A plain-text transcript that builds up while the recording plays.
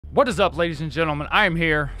What is up, ladies and gentlemen? I am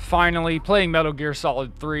here, finally, playing Metal Gear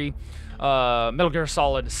Solid 3. Metal Gear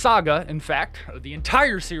Solid Saga, in fact. The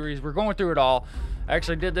entire series. We're going through it all. I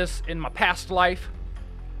actually did this in my past life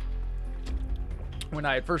when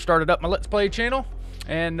I had first started up my Let's Play channel.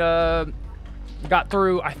 And got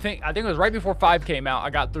through, I think it was right before 5 came out. I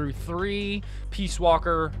got through 3, Peace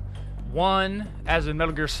Walker, 1 as in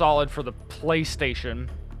Metal Gear Solid for the PlayStation,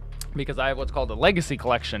 because I have what's called the Legacy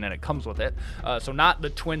Collection, and it comes with it. So not the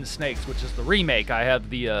Twin Snakes, which is the remake. I have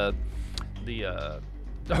the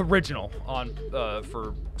original on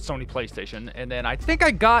for Sony PlayStation, and then I think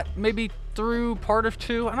I got maybe through part of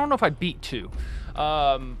 2. I don't know if I beat 2.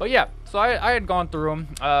 But yeah, so I had gone through them,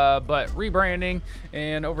 but rebranding,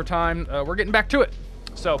 and over time, we're getting back to it.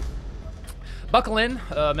 So buckle in.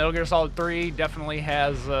 Metal Gear Solid 3 definitely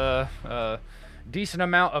has decent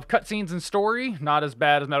amount of cutscenes and story, not as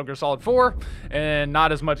bad as Metal Gear Solid 4, and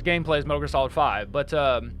not as much gameplay as Metal Gear Solid 5. But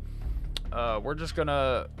we're just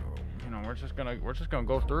gonna, we're just gonna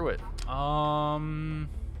go through it.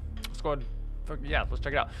 Let's go ahead. Yeah, let's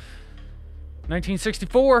check it out.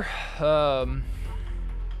 1964.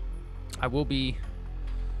 I will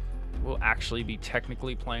actually be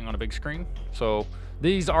technically playing on a big screen. So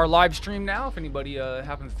these are live streamed now. If anybody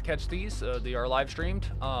happens to catch these, they are live streamed.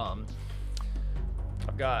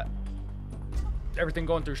 I've got everything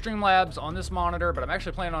going through Streamlabs on this monitor, but I'm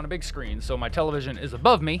actually playing on a big screen, so my television is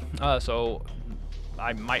above me, so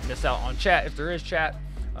I might miss out on chat if there is chat.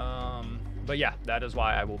 But yeah, that is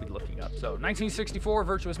why I will be looking up. So 1964,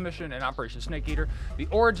 Virtuous Mission and Operation Snake Eater. The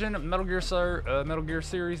origin of Metal Gear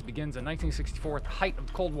series begins in 1964 at the height of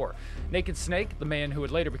the Cold War. Naked Snake, the man who would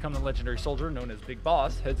later become the legendary soldier known as Big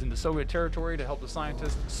Boss, heads into Soviet territory to help the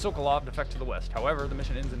scientist Sokolov defect to the West. However, the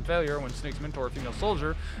mission ends in failure when Snake's mentor, a female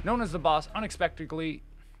soldier known as the Boss, unexpectedly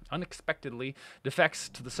defects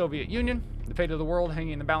to the Soviet Union. The fate of the world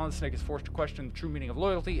hanging in the balance, Snake is forced to question the true meaning of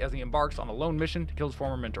loyalty as he embarks on a lone mission to kill his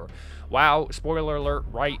former mentor. Wow, spoiler alert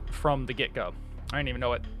right from the get-go. I didn't even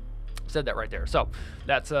know it. Said that right there. So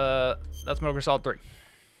that's Metal Gear Solid 3.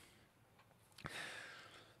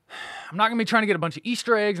 I'm not gonna be trying to get a bunch of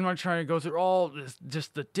Easter eggs. I'm not trying to go through all this,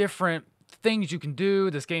 just the different things you can do.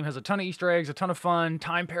 This game has a ton of Easter eggs, a ton of fun,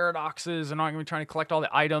 time paradoxes. I'm not going to be trying to collect all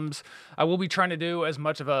the items. I will be trying to do as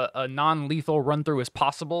much of a non-lethal run-through as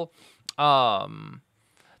possible. The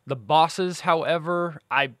bosses, however,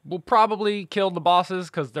 I will probably kill the bosses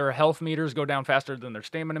because their health meters go down faster than their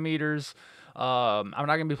stamina meters. I'm not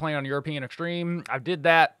going to be playing on European Extreme. I did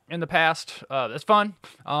that in the past. That's fun.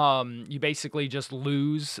 You basically just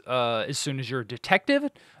lose as soon as you're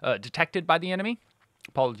detected by the enemy.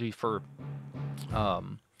 Apology for the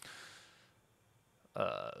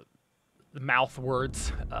mouth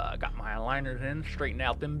words. Got my aligners in, straighten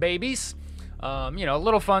out them babies.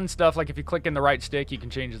 Little fun stuff like if you click in the right stick, you can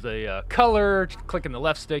change the color. Click in the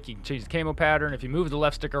left stick, you can change the camo pattern. If you move the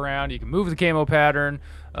left stick around, you can move the camo pattern.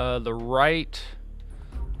 The right,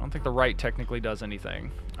 I don't think the right technically does anything.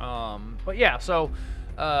 But yeah, so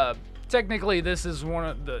technically this is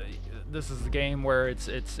this is the game where it's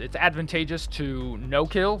advantageous to no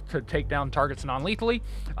kill, to take down targets non-lethally.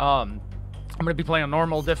 I'm going to be playing on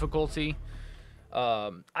normal difficulty.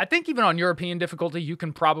 I think even on European difficulty, you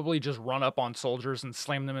can probably just run up on soldiers and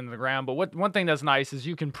slam them into the ground. But one thing that's nice is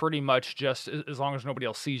you can pretty much just, as long as nobody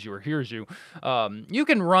else sees you or hears you, you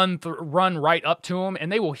can run right up to them,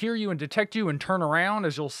 and they will hear you and detect you and turn around,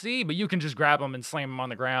 as you'll see. But you can just grab them and slam them on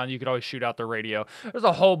the ground. You could always shoot out their radio. There's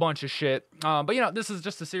a whole bunch of shit. But this is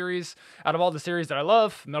just a series. Out of all the series that I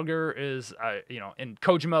love, Metal Gear is, and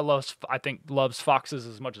Kojima loves foxes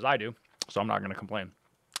as much as I do. So I'm not going to complain.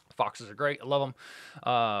 Foxes are great. I love them.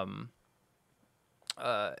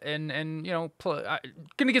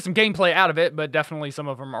 Gonna get some gameplay out of it, but definitely some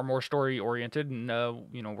of them are more story oriented, and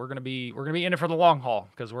we're gonna be in it for the long haul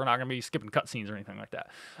because we're not gonna be skipping cutscenes or anything like that.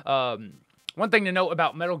 One thing to note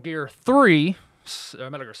about Metal Gear 3,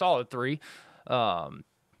 Metal Gear Solid 3,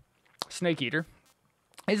 Snake Eater,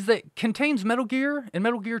 is that it contains Metal Gear and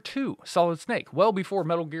Metal Gear 2, Solid Snake, well before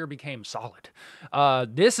Metal Gear became Solid.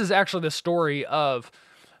 This is actually the story of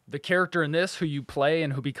the character in this who you play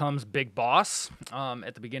and who becomes Big Boss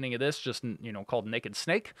at the beginning of this, just, called Naked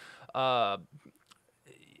Snake. So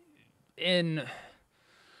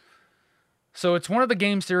it's one of the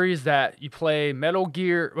game series that you play Metal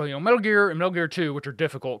Gear, Metal Gear and Metal Gear 2, which are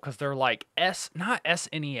difficult because they're like not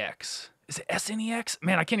SNEX. Is it SNEX?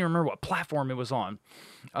 Man, I can't even remember what platform it was on.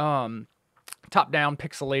 Top-down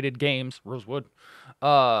pixelated games, Rosewood.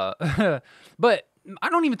 But I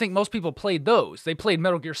don't even think most people played those. They played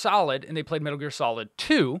Metal Gear Solid, and they played Metal Gear Solid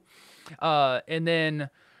 2. And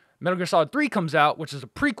then Metal Gear Solid 3 comes out, which is a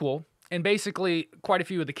prequel, And basically, quite a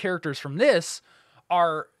few of the characters from this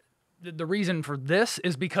are, the reason for this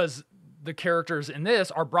is because the characters in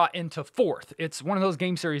this are brought into 4th. It's one of those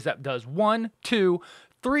game series that does 1, 2,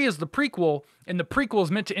 3 is the prequel, and the prequel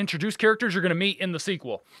is meant to introduce characters you're going to meet in the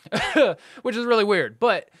sequel, which is really weird.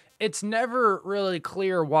 But it's never really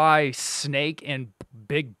clear why Snake and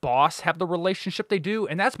Big Boss have the relationship they do,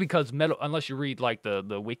 and that's because unless you read like the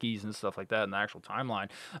wikis and stuff like that in the actual timeline,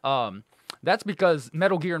 that's because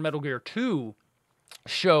Metal Gear and Metal Gear 2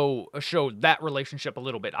 show that relationship a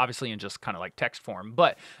little bit, obviously in just kind of like text form.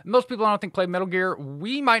 But most people, I don't think, play Metal Gear.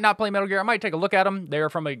 We might not play Metal Gear. I might take a look at them. They're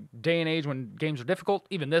from a day and age when games are difficult.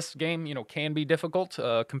 Even this game, you know, can be difficult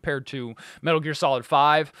compared to Metal Gear Solid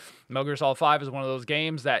 5. Metal Gear Solid 5 is one of those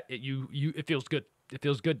games that it feels good. It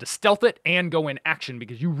feels good to stealth it and go in action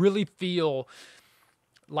because you really feel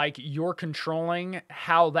like you're controlling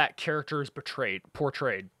how that character is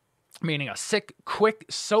portrayed. Meaning a sick, quick,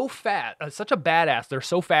 so fast, such a badass. They're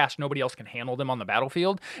so fast, nobody else can handle them on the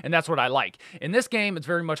battlefield, and that's what I like. In this game, it's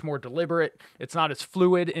very much more deliberate. It's not as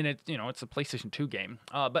fluid, and it's a PlayStation 2 game.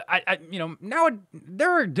 But now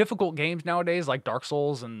there are difficult games nowadays like Dark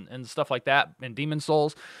Souls and stuff like that, and Demon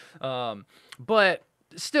Souls. But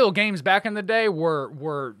still, games back in the day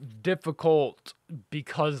were difficult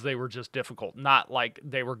because they were just difficult, not like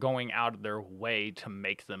they were going out of their way to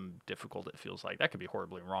make them difficult. It feels like that could be a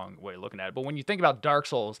horribly wrong way of looking at it. But when you think about Dark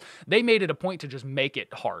Souls, they made it a point to just make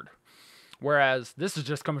it hard. Whereas this is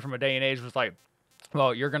just coming from a day and age where it's like,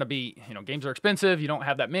 well, you're going to be, games are expensive. You don't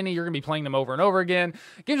have that many. You're going to be playing them over and over again.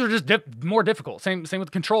 Games are just more difficult. Same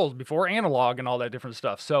with controls before analog and all that different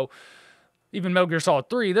stuff. So even Metal Gear Solid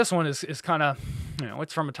 3, this one is kind of,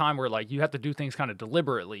 it's from a time where like you have to do things kind of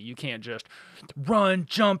deliberately. You can't just run,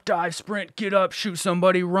 jump, dive, sprint, get up, shoot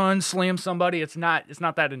somebody, run, slam somebody. It's not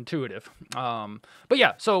that intuitive. But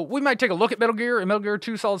yeah, so we might take a look at Metal Gear and Metal Gear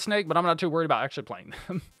 2 Solid Snake, but I'm not too worried about actually playing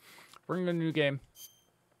them. Bringing a new game.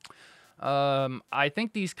 I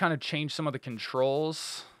think these kind of change some of the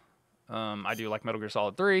controls. I do like Metal Gear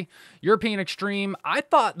Solid 3. European Extreme. I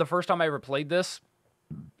thought the first time I ever played this,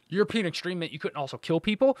 European Extreme meant you couldn't also kill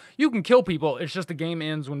people. You can kill people. It's just the game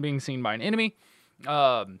ends when being seen by an enemy.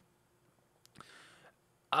 The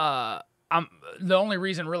only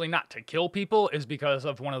reason really not to kill people is because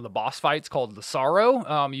of one of the boss fights called the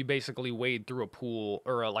Sorrow. You basically wade through a pool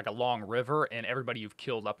or like a long river, and everybody you've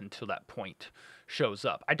killed up until that point shows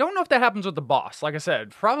up. I don't know if that happens with the boss. Like I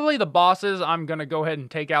said, probably the bosses I'm going to go ahead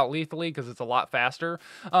and take out lethally because it's a lot faster.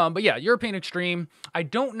 But yeah, European Extreme. I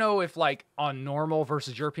don't know if like on normal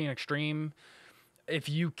versus European Extreme, if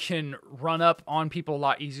you can run up on people a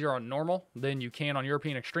lot easier on normal than you can on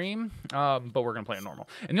European Extreme, but we're going to play on normal.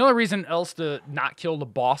 And the only reason else to not kill the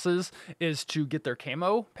bosses is to get their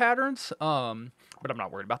camo patterns, but I'm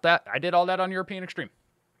not worried about that. I did all that on European Extreme.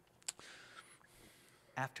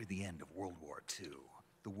 After the end of World War II,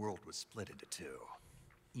 the world was split into two,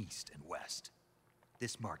 East and West.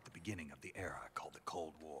 This marked the beginning of the era called the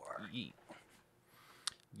Cold War. Yeet.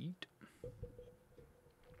 Yeet.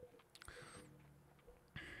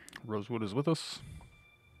 Rosewood is with us.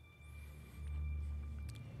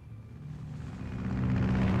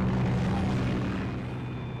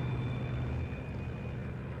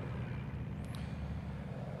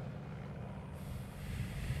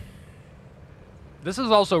 This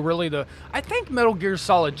is also really I think Metal Gear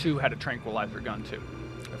Solid 2 had a tranquilizer gun too,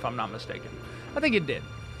 if I'm not mistaken. I think it did.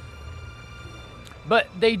 But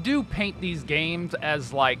they do paint these games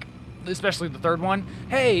as like, especially the third one,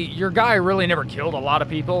 hey, your guy really never killed a lot of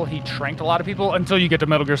people. He tranked a lot of people until you get to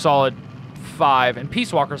Metal Gear Solid 5 and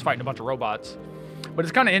Peace Walker's fighting a bunch of robots. But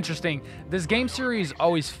it's kind of interesting. This game series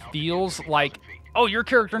always feels like, oh, your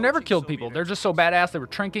character never killed people. They're just so badass they were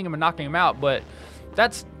tranking them and knocking them out. But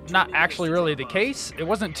that's not actually really the case. It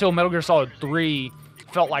wasn't until Metal Gear Solid 3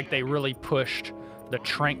 felt like they really pushed the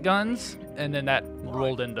trank guns, and then that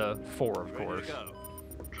rolled into 4, of course.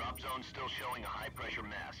 Drop zone still showing a high pressure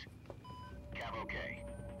mass. Cav okay.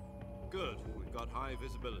 Good. We've got high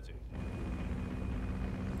visibility.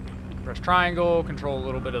 Press triangle, control a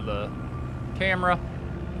little bit of the camera.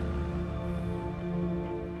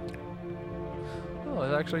 Oh,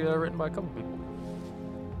 it's actually written by a couple people.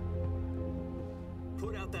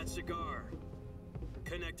 Put out that cigar.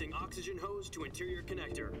 Connecting oxygen hose to interior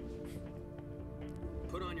connector.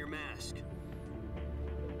 Put on your mask.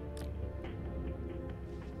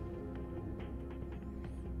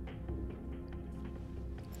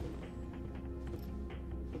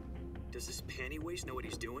 Does this panty waste know what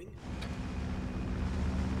he's doing?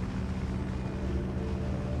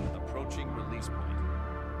 Approaching release point.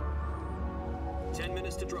 10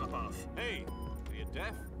 minutes to drop off. Hey, are you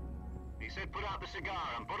deaf? He's said put out the cigar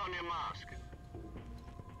and put on your mask.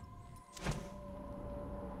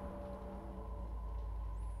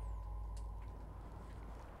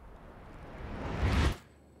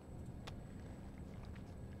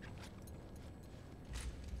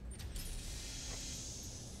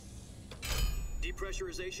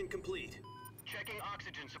 Depressurization complete. Checking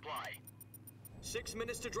oxygen supply. 6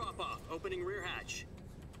 minutes to drop off. Opening rear hatch.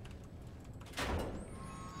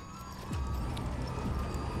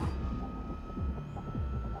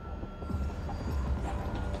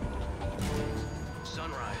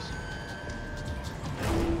 Sunrise.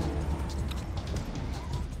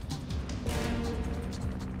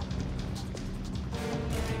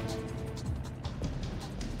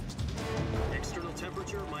 External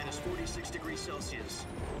temperature minus 46 degrees Celsius.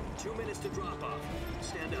 2 minutes to drop off.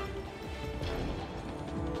 Stand up.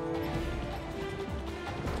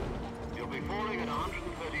 You'll be falling at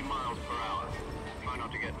 130 miles per hour. Try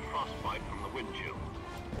not to get frostbite from the wind chill.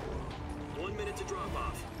 1 minute to drop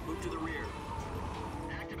off. Move to the rear.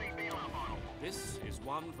 Activate bailout model. This is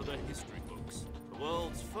one for the history books. The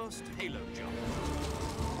world's first halo jump.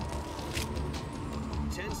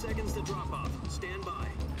 10 seconds to drop off. Stand by.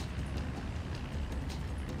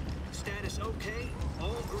 Status okay.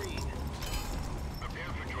 All green.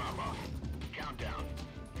 Prepare for drop-off. Countdown.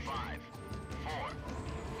 5, 4,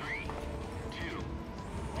 3, 2,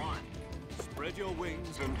 1. Spread your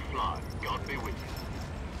wings And fly. God be with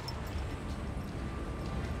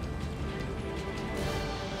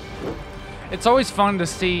you. It's always fun to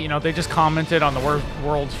see, you know, they just commented on the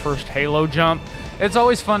world's first Halo jump. It's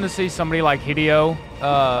always fun to see somebody like Hideo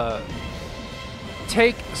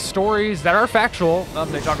take stories that are factual.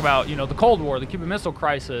 They talk about, you know, the Cold War, the Cuban Missile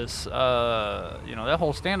Crisis, you know, that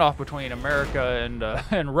whole standoff between America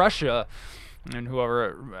and Russia and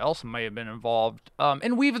whoever else may have been involved,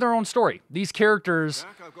 and weave their own story. These characters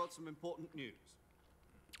Jack, I've got some important news.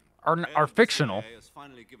 are fictional, CIA has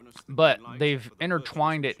finally given us the but green light they've for the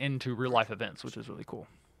intertwined virtuous it into real-life events, which is really cool.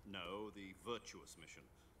 mission. No, the virtuous mission.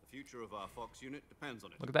 The future of our Fox unit depends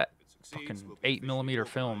on it. Look at that. If it succeeds, Fucking we'll be 8mm officially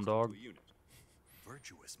film, organized dog. into a unit.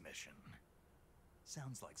 Virtuous mission.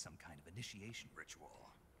 Sounds like some kind of initiation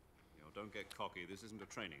ritual. You know, don't get cocky. This isn't a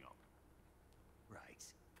training op. Right.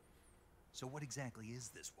 So what exactly is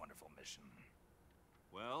this wonderful mission?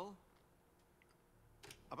 Well,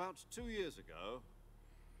 about 2 years ago,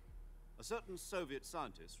 a certain Soviet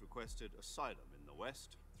scientist requested asylum in the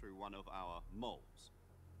West through one of our moles.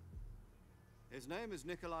 His name is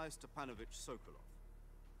Nikolai Stepanovich Sokolov.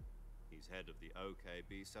 He's head of the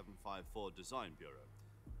OKB 754 Design Bureau,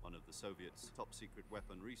 one of the Soviets' top-secret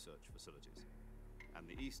weapon research facilities, and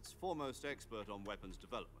the East's foremost expert on weapons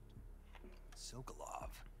development. Sokolov.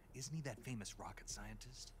 Isn't he that famous rocket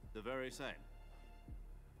scientist? The very same.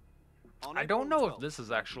 On I don't April know if 12th, this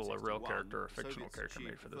is actual a real 1961, character or a the fictional Soviets character made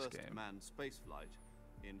achieved for the this first game. manned spaceflight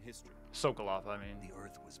in history. Sokolov, I mean. The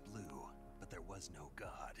Earth was blue, but there was no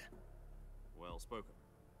God. Well spoken.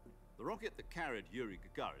 The rocket that carried Yuri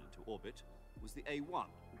Gagarin to orbit was the A-1,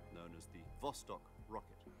 known as the Vostok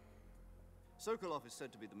rocket. Sokolov is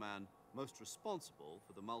said to be the man most responsible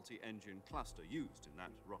for the multi-engine cluster used in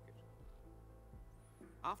that rocket.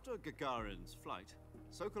 After Gagarin's flight,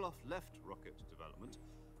 Sokolov left rocket development to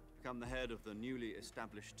become the head of the newly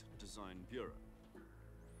established Design Bureau.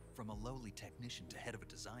 From a lowly technician to head of a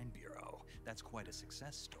design bureau, that's quite a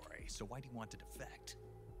success story. So why do you want to defect?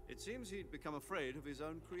 It seems he'd become afraid of his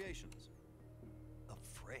own creations.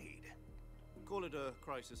 Afraid? Call it a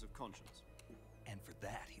crisis of conscience. And for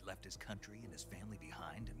that, he left his country and his family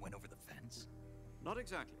behind and went over the fence? Not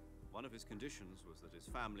exactly. One of his conditions was that his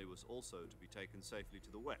family was also to be taken safely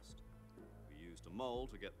to the west. We used a mole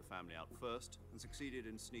to get the family out first, and succeeded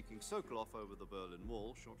in sneaking Sokolov over the Berlin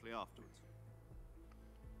Wall shortly afterwards.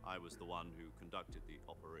 I was the one who conducted the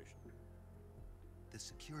operation. The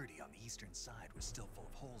security on the eastern side was still full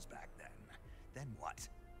of holes back then. Then what?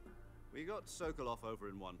 We got Sokolov over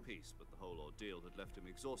in one piece, but the whole ordeal had left him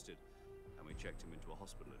exhausted, and we checked him into a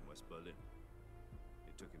hospital in West Berlin.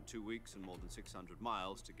 It took him 2 weeks and more than 600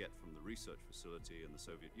 miles to get from the research facility in the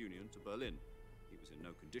Soviet Union to Berlin. He was in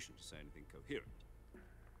no condition to say anything coherent.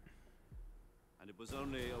 And it was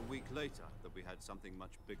only a week later that we had something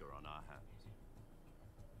much bigger on our hands.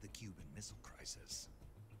 The Cuban Missile Crisis.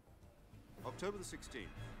 October the 16th,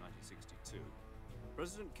 1962,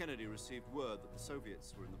 President Kennedy received word that the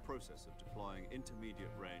Soviets were in the process of deploying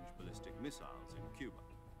intermediate-range ballistic missiles in Cuba.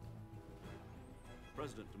 The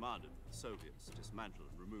President demanded that the Soviets dismantle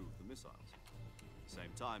and remove the missiles. At the same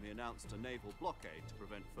time, he announced a naval blockade to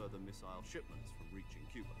prevent further missile shipments from reaching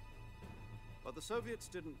Cuba. But the Soviets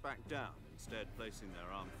didn't back down, instead placing their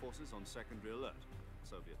armed forces on secondary alert.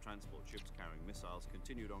 Soviet transport ships carrying missiles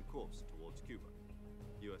continued on course towards Cuba.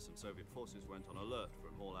 US and Soviet forces went on alert for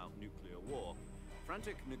an all-out nuclear war.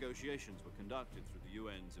 Frantic negotiations were conducted through the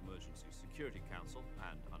UN's Emergency Security Council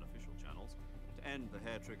and unofficial channels to end the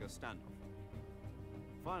hair-trigger standoff.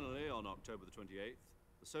 Finally, on October the 28th,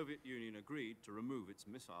 the Soviet Union agreed to remove its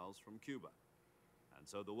missiles from Cuba, and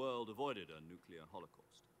so the world avoided a nuclear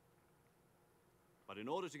holocaust. But in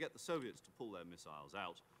order to get the Soviets to pull their missiles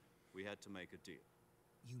out, we had to make a deal.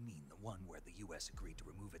 You mean the one where the US agreed to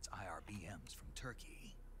remove its IRBMs from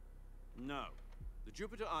Turkey? No. The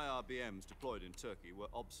Jupiter IRBMs deployed in Turkey were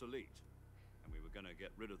obsolete, and we were going to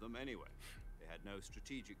get rid of them anyway. They had no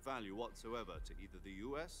strategic value whatsoever to either the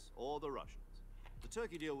US or the Russians. The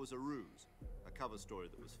Turkey deal was a ruse, a cover story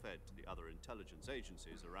that was fed to the other intelligence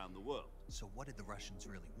agencies around the world. So what did the Russians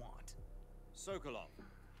really want? Sokolov.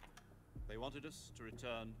 They wanted us to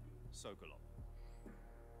return Sokolov.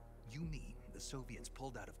 You mean the Soviets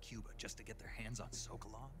pulled out of Cuba just to get their hands on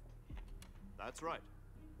Sokolov? That's right.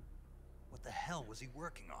 What the hell was he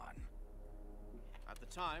working on? At the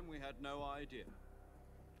time, we had no idea.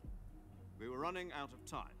 We were running out of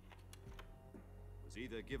time. It was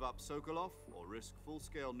either give up Sokolov or risk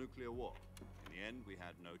full-scale nuclear war. In the end, we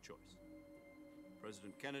had no choice.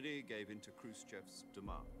 President Kennedy gave in to Khrushchev's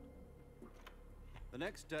demand. The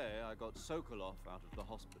next day, I got Sokolov out of the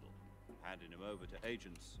hospital, handed him over to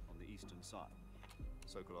agents on the eastern side.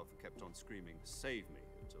 Sokolov kept on screaming, "Save me,"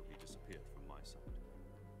 until he disappeared from my sight.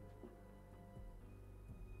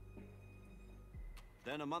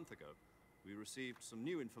 Then a month ago, we received some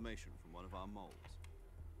new information from one of our moles.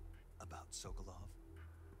 About Sokolov?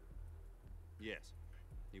 Yes.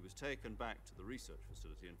 He was taken back to the research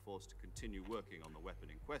facility and forced to continue working on the weapon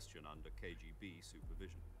in question under KGB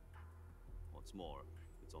supervision. What's more,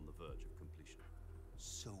 it's on the verge of completion.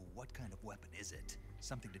 So what kind of weapon is it?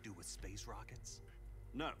 Something to do with space rockets?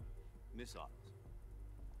 No, missiles.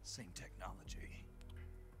 Same technology.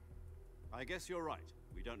 I guess you're right.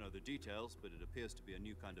 We don't know the details, but it appears to be a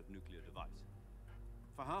new kind of nuclear device.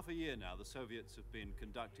 For half a year now, the Soviets have been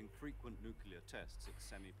conducting frequent nuclear tests at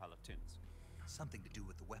Semipalatinsk. Something to do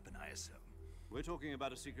with the weapon, I assume. We're talking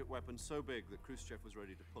about a secret weapon so big that Khrushchev was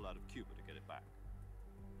ready to pull out of Cuba to get it back.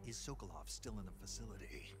 Is Sokolov still in the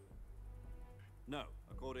facility? No.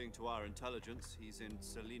 According to our intelligence, he's in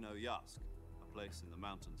Selinoyarsk, a place in the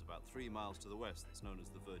mountains about 3 miles to the west that's known as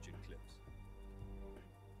the Virgin Cliffs.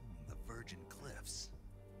 The Virgin Cliffs.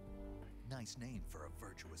 Nice name for a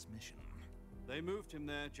virtuous mission. They moved him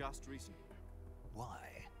there just recently.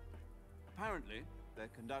 Why? Apparently, they're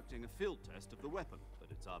conducting a field test of the weapon, but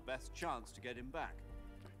it's our best chance to get him back.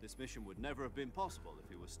 This mission would never have been possible if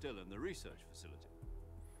he was still in the research facility.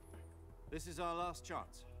 This is our last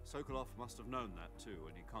chance. Sokolov must have known that too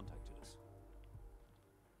when he contacted us.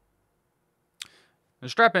 And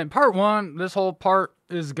strap in. Part 1, this whole part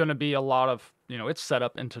is going to be a lot of, it's set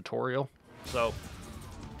up and tutorial. So...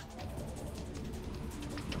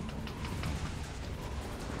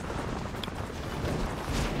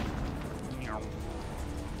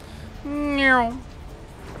 Meow.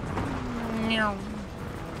 Meow.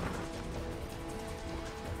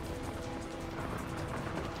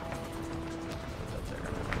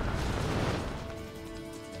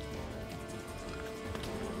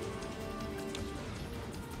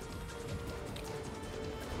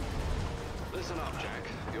 Listen up, Jack.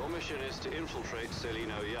 Your mission is to infiltrate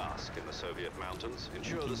Selinoyarsk in the Soviet mountains,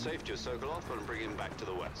 ensure the safety of Sokolov, and bring him back to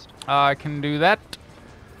the west. I can do that.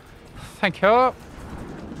 Thank you.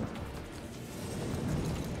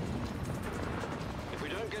 If we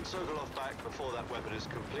don't get Sokolov back before that weapon is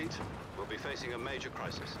complete, we'll be facing a major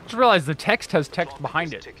crisis. Just realized the text has text Clock behind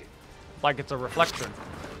is it. ticking. Like it's a reflection.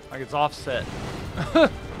 Like it's offset.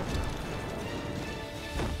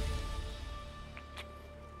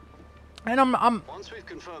 And I'm Once we've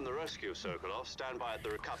confirmed the rescue of Sokolov, stand by at the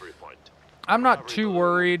recovery point. not Recovery too balloon will be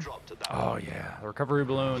worried. dropped at that Oh point. yeah, the recovery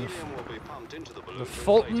balloon. Helium will be pumped into the balloon The to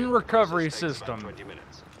Fulton inflate it. The recovery process takes about system. 20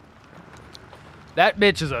 minutes. That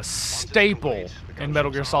bitch is a Once it's staple complete, the in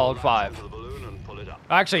Metal Gear gunships Solid will 5. latch onto the balloon and pull it up.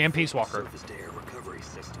 Actually, in Peace Walker. Surface-to-air recovery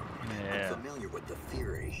system. Yeah. I'm familiar with the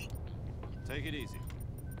theory. Take it easy.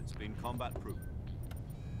 It's been combat-proven.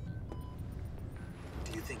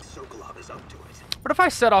 Do you think Sokolov is up to it? But if I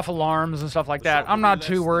set off alarms and stuff like that, I'm not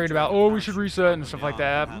too worried about, oh, we should reset and stuff like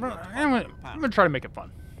that. I'm gonna try to make it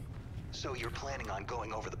fun. So you're planning on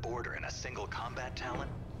going over the border in a single combat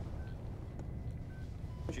talent?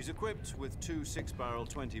 She's equipped with 2 6-barrel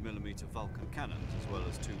 20mm Vulcan cannons, as well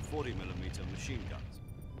as 2 40mm machine guns.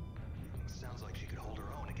 Sounds like she could hold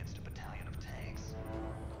her own against a battalion of tanks.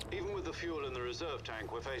 Even with the fuel in the reserve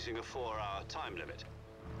tank, we're facing a 4-hour time limit.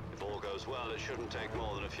 If If all goes well, it shouldn't take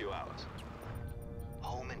more than a few hours.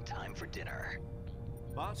 Home in time for dinner.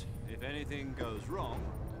 But if anything goes wrong,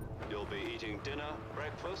 You'll be eating dinner,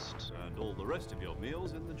 breakfast. and all the rest of your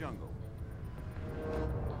meals in the jungle.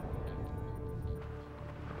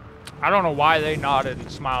 I don't know why they nodded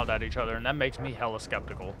and smiled at each other, and that makes me hella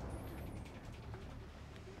skeptical.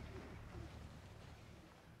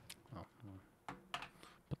 Oh.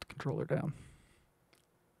 Put the controller down.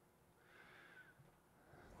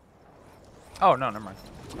 Oh, no, never mind.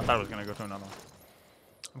 I thought it was going to go to another one.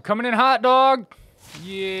 I'm coming in hot, dog!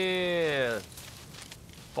 Yeah!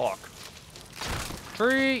 Fuck.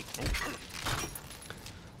 Tree!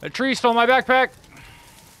 A tree stole my backpack!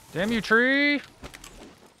 Damn you, tree!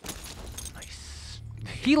 Nice.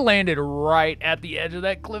 He landed right at the edge of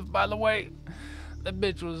that cliff, by the way. That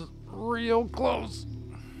bitch was real close.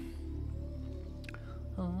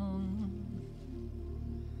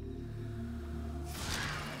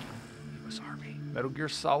 US Army. Metal Gear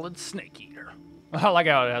Solid Snake Eater. I like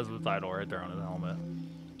how it has the title right there on his helmet.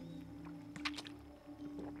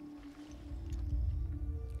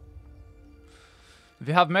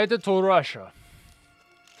 We have made it to Russia.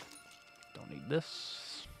 Don't need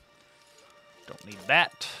this. Don't need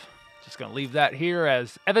that. Just gonna leave that here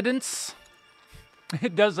as evidence.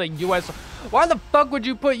 It does say U.S. Why the fuck would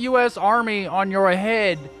you put U.S. Army on your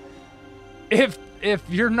head if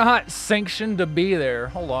you're not sanctioned to be there?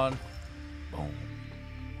 Hold on. Boom.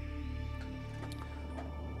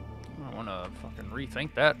 I want to fucking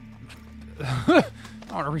rethink that. I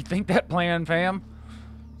want to rethink that plan, fam.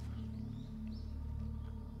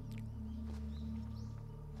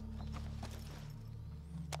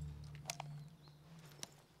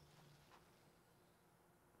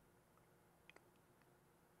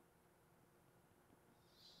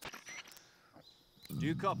 Do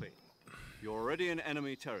you copy? You're already in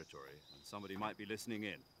enemy territory, and somebody might be listening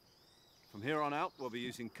in. From here on out, we'll be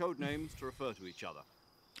using code names to refer to each other.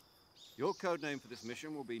 Your code name for this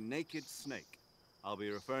mission will be Naked Snake. I'll be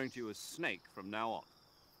referring to you as Snake from now on.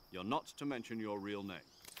 You're not to mention your real name.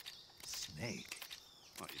 Snake?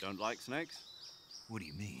 What, you don't like snakes? What do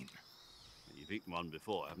you mean? You've eaten one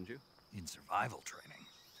before, haven't you? In survival training?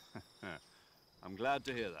 I'm glad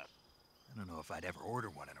to hear that. I don't know if I'd ever order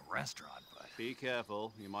one in a restaurant, but... Be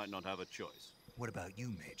careful, you might not have a choice. What about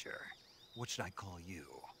you, Major? What should I call you?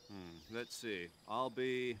 Let's see. I'll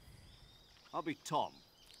be Tom.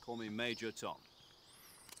 Call me Major Tom.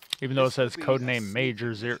 Even though it This will says be a codename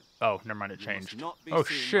Major sneaky Zero. Oh, never mind, it You must changed. not be Oh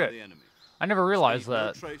seen by shit! the enemy. I never realized Leave no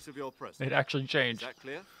that. trace of your presence. It actually Is changed. that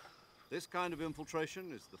clear? This kind of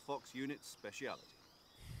infiltration is the Fox unit's speciality.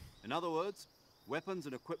 In other words, weapons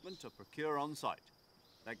and equipment are procured on site.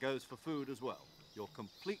 That goes for food as well. You're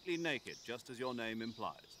completely naked, just as your name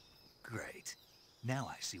implies. Great. Now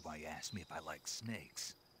I see why you asked me if I like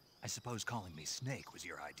snakes. I suppose calling me Snake was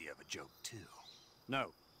your idea of a joke, too. No,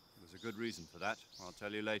 there's a good reason for that. I'll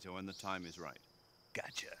tell you later when the time is right.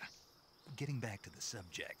 Gotcha. Getting back to the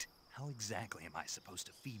subject, how exactly am I supposed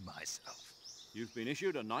to feed myself? You've been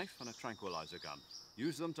issued a knife and a tranquilizer gun.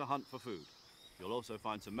 Use them to hunt for food. You'll also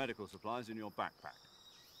find some medical supplies in your backpack.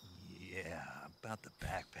 Yeah, about the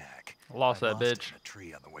backpack. Lost I that it bitch. in a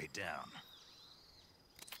tree on the way down.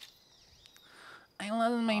 I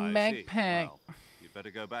love my I see. backpack. Well, you'd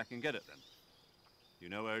better go back and get it then. You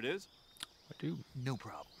know where it is? I do. No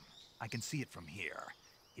problem. I can see it from here.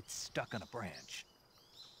 It's stuck on a branch.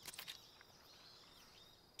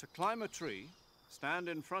 To climb a tree, stand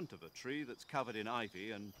in front of a tree that's covered in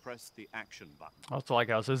ivy and press the action button. Also like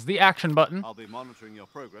how it says the action button. I'll be monitoring your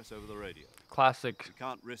progress over the radio. Classic. We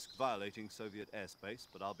can't risk violating Soviet airspace,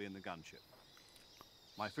 but I'll be in the gunship.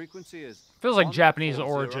 My frequency is Feels like Japanese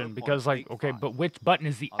origin because like, okay, 140.85. but which button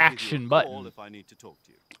is the I'll give you a action call button? if I need to talk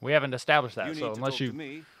to you. We haven't established You that, need so to unless talk to you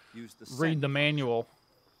me, use the read send the manual.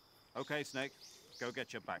 Okay, Snake, go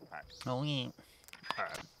get your backpack. Oh yeah.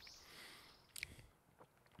 Alright.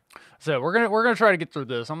 So we're gonna try to get through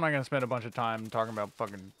this. I'm not gonna spend a bunch of time talking about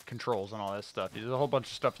fucking controls and all that stuff. There's a whole bunch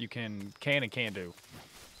of stuff you can and can't do.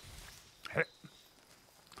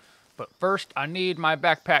 But first, I need my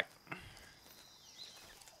backpack.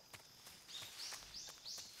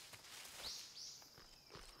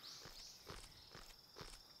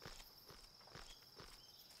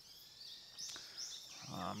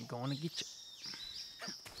 I'm going to get you.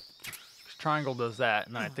 Triangle does that,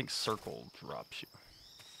 and then I think circle drops you.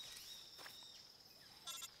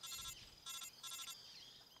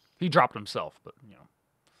 He dropped himself, but, you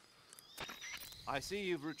know. I see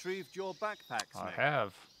you've retrieved your backpack, Snake. I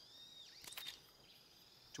have.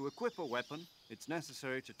 To equip a weapon, it's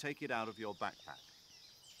necessary to take it out of your backpack.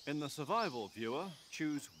 In the survival viewer,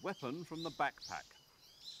 choose weapon from the backpack. In the survival viewer, choose weapon from the backpack.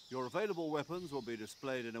 Your available weapons will be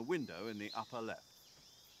displayed in a window in the upper left.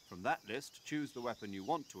 From that list, choose the weapon you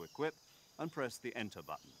want to equip and press the Enter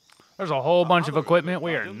button. There's a whole bunch of Other equipment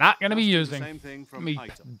we are items not going to be must do the using. same thing from Me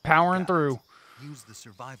item. powering Got it. through. Use the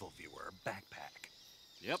survival viewer backpack.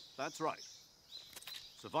 Yep, that's right.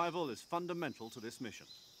 Survival is fundamental to this mission.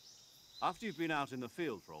 After you've been out in the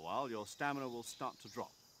field for a while, your stamina will start to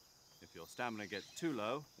drop. If your stamina gets too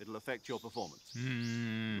low, it'll affect your performance.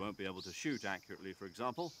 You won't be able to shoot accurately, for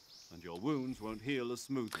example, and your wounds won't heal as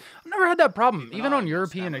smoothly. I've never had that problem, Keep an even eye on your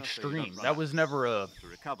European stamina so you don't Extreme. run That out. was never a To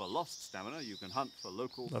recover lost stamina, you can hunt for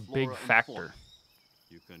local flora big and factor. fauna.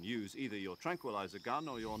 You can use either your tranquilizer gun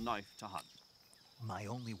or your knife to hunt. My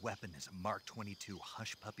only weapon is a Mark 22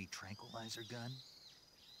 Hush Puppy tranquilizer gun.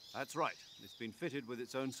 That's right. It's been fitted with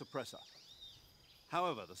its own suppressor.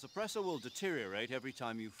 However, the suppressor will deteriorate every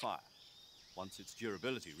time you fire. Once its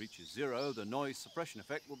durability reaches 0, the noise suppression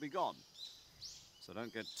effect will be gone. So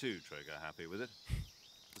don't get too trigger happy with it.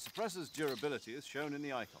 The suppressor's durability is shown in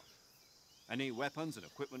the icon. Any weapons and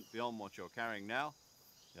equipment beyond what you're carrying now,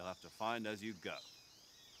 you'll have to find as you go.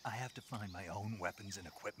 I have to find my own weapons and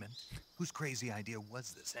equipment? Whose crazy idea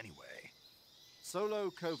was this anyway? Solo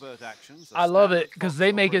covert actions are I love standard it because Fox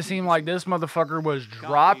they make it operating seem like procedure. this motherfucker was Can't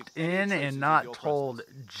dropped leave any in traces and of not your told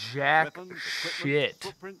presence. jack Weapons, equipment, shit.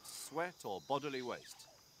 footprints, sweat, or bodily waste.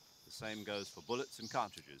 The same goes for bullets and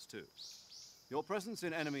cartridges, too. Your presence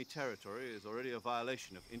in enemy territory is already a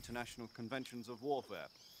violation of international conventions of warfare.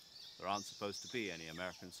 There aren't supposed to be any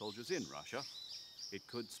American soldiers in Russia. It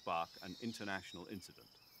could spark an international incident.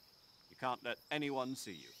 You can't let anyone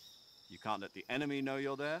see you. You can't let the enemy know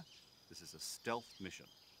you're there. This is a stealth mission.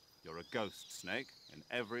 You're a ghost, Snake, in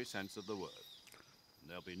every sense of the word. And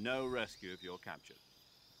there'll be no rescue if you're captured.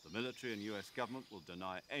 The military and US government will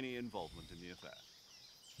deny any involvement in the affair.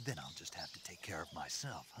 Then I'll just have to take care of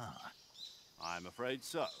myself, huh? I'm afraid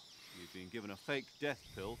so. You've been given a fake death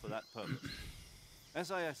pill for that purpose.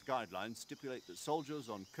 SIS guidelines stipulate that soldiers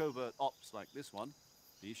on covert ops like this one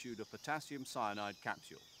be issued a potassium cyanide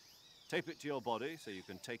capsule. Tape it to your body so you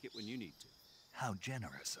can take it when you need to. How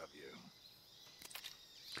generous of you.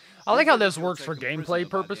 I like how Usually this you'll works take for a prisoner gameplay by the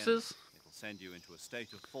end. purposes, It'll send you into a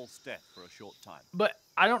state of false death for a short time. but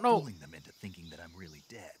I don't know Fooling them into thinking that I'm really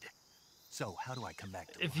dead. So how do I come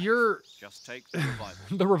back to if life? you're Just take the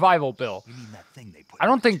revival. the revival pill. You mean that thing they put I in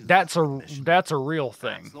don't the think tube that's for a the mission? that's a real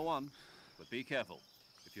thing. That's the one. But be careful.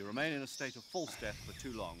 If you remain in a state of false death for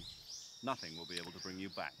too long, nothing will be able to bring you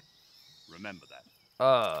back. Remember that.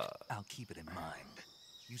 I'll keep it in mind.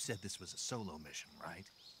 You said this was a solo mission, right?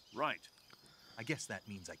 Right. I guess that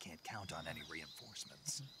means I can't count on any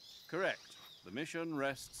reinforcements. Correct. The mission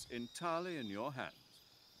rests entirely in your hands.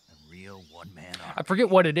 A real one-man I army. forget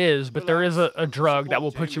what it is, but there is a drug that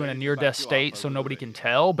will put you in a near-death state so nobody can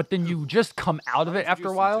tell, but then you just come out of it after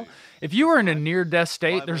a while. If you were in a near-death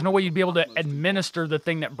state, there's no way you'd be able to administer the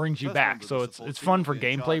thing that brings you First back. member of So the it's support team fun will for be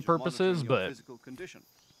in charge gameplay of purposes, monitoring your but physical condition,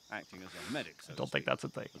 acting as a medic, so I to don't think speak, that's a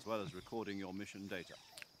thing. as well as recording your mission data.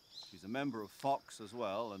 She's a member of Fox as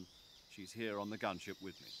well, and she's here on the gunship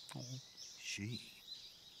with me. She.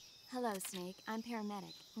 Hello, Snake. I'm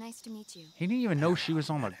paramedic. Nice to meet you. He didn't even know she was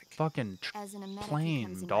on the Paramedic. fucking As in a medic who plane,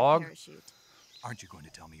 comes in dog. by parachute. Aren't you going to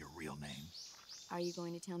tell me your real name? Are you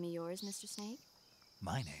going to tell me yours, Mr. Snake?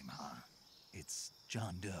 My name, huh? It's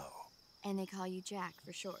John Doe. And they call you Jack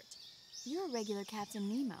for short. You're a regular Captain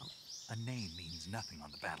Nemo. A name means nothing on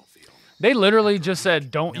the battlefield. They literally After a just week,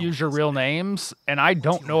 said, don't no use your one's real there. names, and I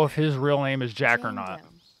don't your know if name? his real name is Jack or Jane not. Doe.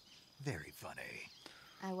 Very funny.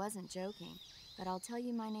 I wasn't joking, but I'll tell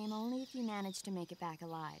you my name only if you manage to make it back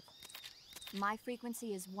alive. My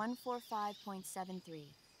frequency is 145.73.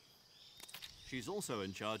 She's also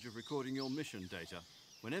in charge of recording your mission data.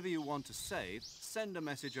 Whenever you want to save, send a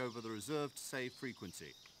message over the reserved save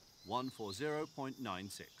frequency,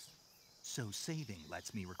 140.96. So saving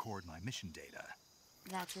lets me record my mission data.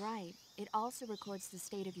 That's right. It also records the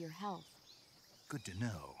state of your health. Good to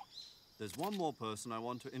know. There's one more person I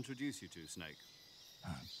want to introduce you to, Snake.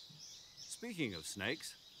 Speaking of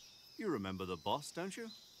snakes, you remember the boss, don't you?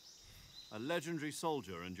 A legendary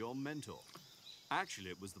soldier and your mentor. Actually,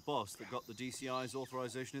 it was the boss that got the DCI's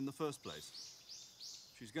authorization in the first place.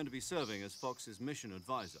 She's going to be serving as Fox's mission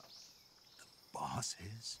advisor. Boss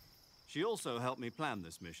is? She also helped me plan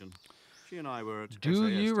this mission. She and I were at Do SAS you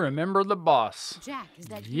together. remember the boss? Jack, is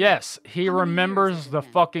that you? Yes, he How many years remembers has it the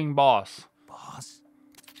been? fucking boss. Boss?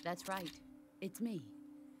 That's right. It's me.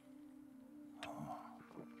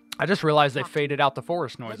 I just realized they faded out the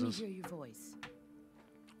forest Let me noises. hear your voice.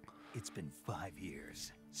 It's been 5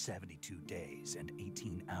 years, 72 days, and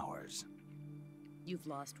 18 hours. You've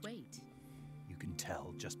lost weight. You can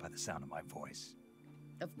tell just by the sound of my voice.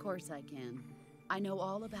 Of course I can. I know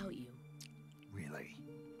all about you. Really?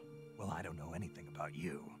 Well, I don't know anything about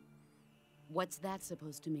you. What's that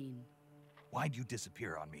supposed to mean? Why'd you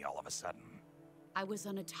disappear on me all of a sudden? I was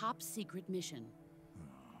on a top secret mission.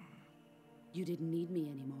 You didn't need me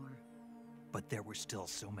anymore. But there were still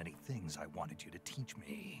so many things I wanted you to teach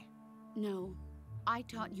me. No, I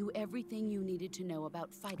taught you everything you needed to know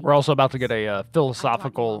about fighting. We're also about to get a I taught you all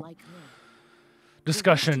philosophical I could. The rest you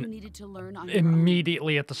discussion needed to learn on your own.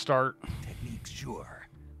 immediately at the start. Techniques, sure.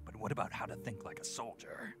 But what about how to think like a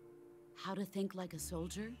soldier? How to think like a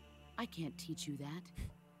soldier? I can't teach you that.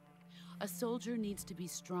 A soldier needs to be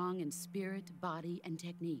strong in spirit, body, and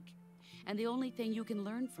technique. And the only thing you can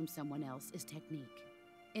learn from someone else is technique.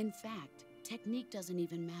 In fact, technique doesn't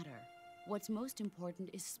even matter. What's most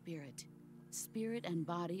important is spirit. Spirit and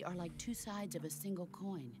body are like two sides of a single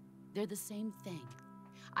coin. They're the same thing.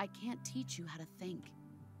 I can't teach you how to think.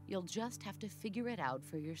 You'll just have to figure it out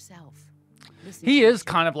for yourself. Listen He to is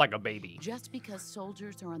me. kind of like a baby. Just because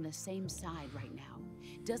soldiers are on the same side right now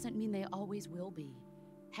doesn't mean they always will be.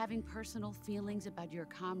 Having personal feelings about your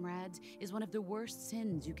comrades is one of the worst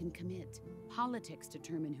sins you can commit. Politics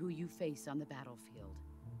determine who you face on the battlefield.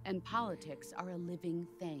 And politics are a living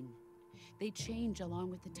thing. They change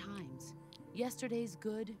along with the times. Yesterday's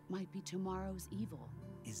good might be tomorrow's evil.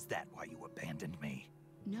 Is that why you abandoned me?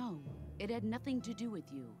 No, it had nothing to do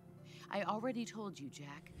with you. I already told you,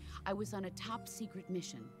 Jack. I was on a top secret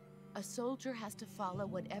mission. A soldier has to follow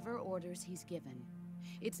whatever orders he's given.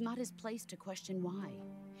 It's not his place to question why.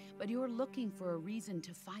 But you're looking for a reason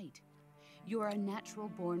to fight. You're a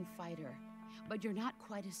natural-born fighter, but you're not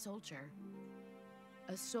quite a soldier.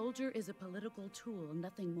 A soldier is a political tool,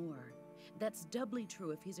 nothing more. That's doubly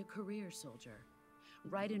true if he's a career soldier.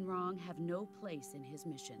 Right and wrong have no place in his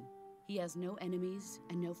mission. He has no enemies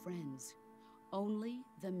and no friends. Only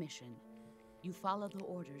the mission. You follow the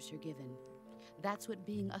orders you're given. That's what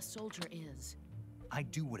being a soldier is. I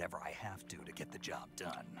do whatever I have to get the job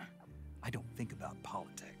done. I don't think about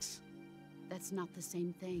politics. That's not the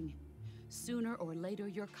same thing. Sooner or later,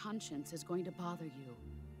 your conscience is going to bother you.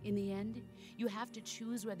 In the end, you have to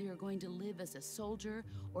choose whether you're going to live as a soldier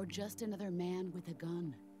or just another man with a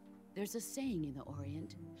gun. There's a saying in the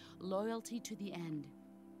Orient, loyalty to the end.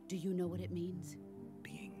 Do you know what it means?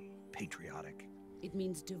 Being patriotic. It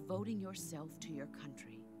means devoting yourself to your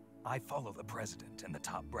country. I follow the president and the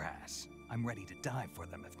top brass. I'm ready to die for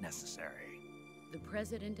them if necessary. The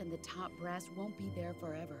president and the top brass won't be there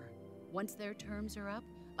forever. Once their terms are up,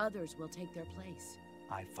 others will take their place.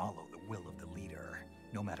 I follow the will of the leader,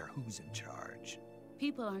 no matter who's in charge.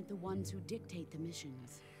 People aren't the ones who dictate the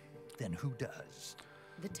missions. Then who does?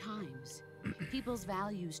 The times. People's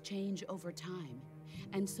values change over time,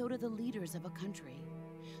 and so do the leaders of a country.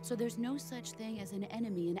 So there's no such thing as an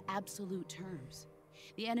enemy in absolute terms.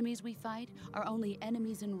 The enemies we fight are only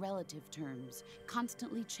enemies in relative terms,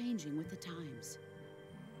 constantly changing with the times.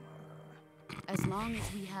 As long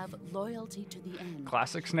as we have loyalty to the end,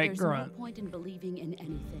 Classic Snake there's grunt. no point in believing in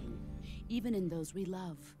anything, even in those we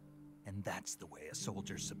love. And that's the way a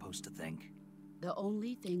soldier's supposed to think? The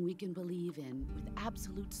only thing we can believe in with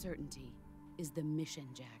absolute certainty is the mission,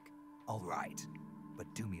 Jack. All right,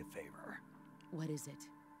 but do me a favor. What is it?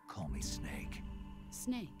 Call me Snake.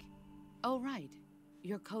 Snake. Oh, right.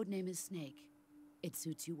 Your code name is Snake. It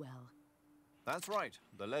suits you well. That's right.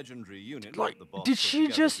 The legendary unit Like, the boss did put she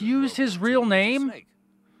together just during use World his War II real was name? Snake,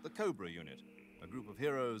 the Cobra unit, a group of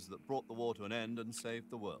heroes that brought the war to an end and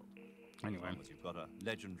saved the world. Anyway. As long as you've got a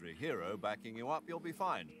legendary hero backing you up, you'll be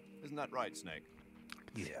fine. Isn't that right, Snake?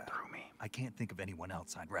 Yeah. I can't think of anyone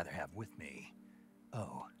else I'd rather have with me.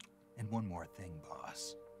 Oh, and one more thing,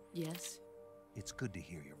 boss. Yes? It's good to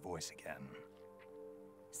hear your voice again.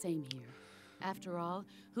 Same here. After all,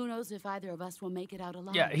 who knows if either of us will make it out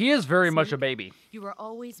alive? Yeah, he is very much a Snake, baby. You are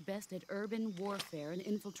always best at urban warfare and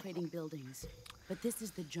infiltrating buildings. But this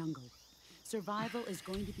is the jungle. Survival is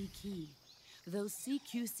going to be key. Those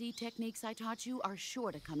CQC techniques I taught you are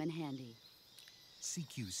sure to come in handy.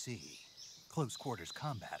 CQC? Close quarters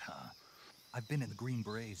combat, huh? I've been in the Green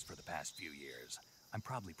Berets for the past few years. I'm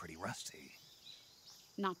probably pretty rusty.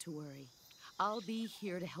 Not to worry. I'll be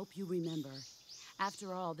here to help you remember.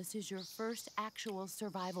 After all, this is your first actual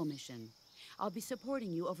survival mission. I'll be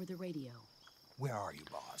supporting you over the radio. Where are you,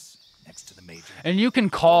 boss? Next to the major? And you can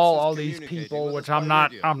call Forces all these communicating people, with which us I'm by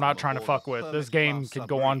not radio I'm not from trying to aboard fuck with. the This game Hermit-class could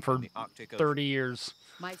go on submarine for in the Arctic Ocean. 30 years.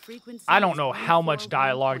 My frequency I don't is know how much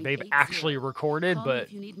dialogue they've 141.80. actually recorded, Call me but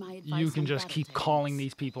if you need my advice you can on just battle keep techniques. calling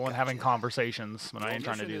these people and having conversations, and I Your ain't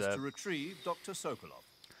trying to mission do is that. to retrieve Dr. Sokolov.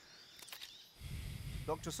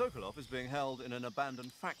 Dr. Sokolov is being held in an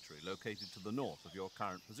abandoned factory located to the north of your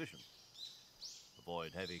current position.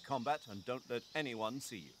 Avoid heavy combat and don't let anyone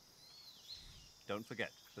see you. Don't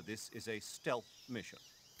forget that this is a stealth mission.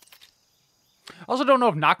 I also don't know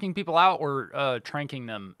if knocking people out or tranking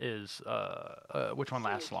them is which one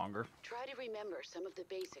lasts longer. Try to remember some of the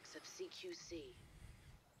basics of CQC.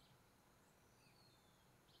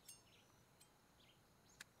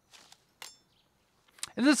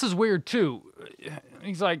 And this is weird too.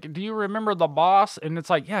 He's like, "Do you remember the boss?" And it's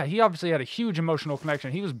like, yeah, he obviously had a huge emotional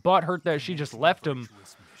connection. He was butthurt that she just left him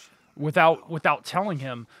without telling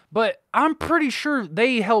him. But I'm pretty sure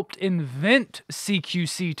they helped invent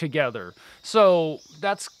CQC together. So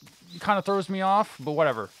that's kind of throws me off. But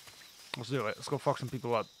whatever. Let's do it. Let's go fuck some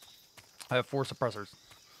people up. I have 4 suppressors.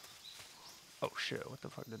 Oh shit! What the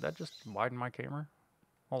fuck? Did that just widen my camera?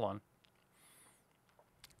 Hold on.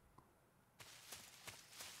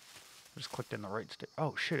 Just clicked in the right stick.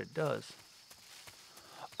 Oh shit, it does.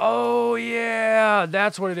 Oh yeah,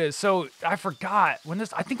 that's what it is. So I forgot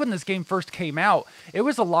I think when this game first came out, it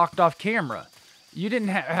was a locked off camera. You didn't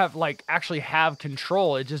have like actually have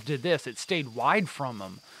control. It just did this. It stayed wide from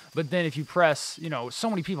them. But then if you press, you know, so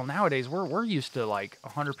many people nowadays, we're used to like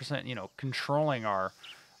 100%, you know, controlling our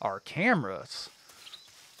cameras.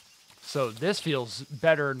 So this feels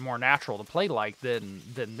better and more natural to play like than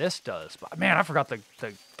this does. But man, I forgot the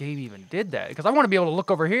game even did that, because I want to be able to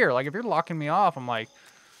look over here. Like if you're locking me off, I'm like.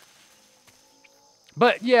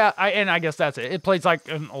 But yeah, I guess that's it. It plays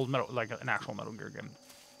like an an actual Metal Gear game.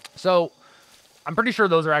 So I'm pretty sure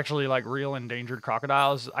those are actually like real endangered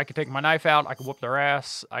crocodiles. I could take my knife out. I could whoop their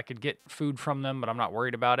ass. I could get food from them, but I'm not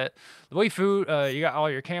worried about it. The way food, you got all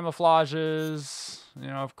your camouflages. You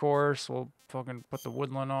know, of course, we'll fucking put the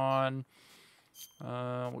woodland on.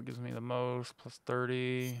 What gives me the most? Plus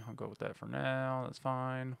 30. I'll go with that for now. That's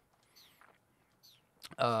fine.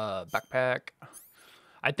 Backpack.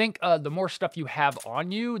 I think the more stuff you have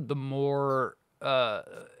on you, the more,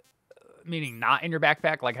 meaning not in your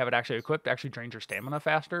backpack, like have it actually equipped, actually drains your stamina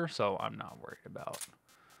faster. So I'm not worried about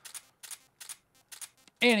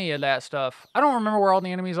any of that stuff. I don't remember where all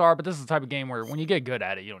the enemies are, but this is the type of game where when you get good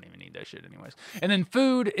at it, you don't even need that shit anyways. And then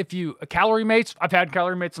food, if you, calorie mates, I've had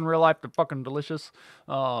calorie mates in real life, they're fucking delicious.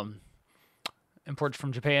 Imports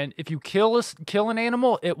from Japan. If you kill an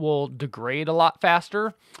animal, it will degrade a lot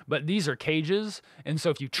faster, but these are cages, and so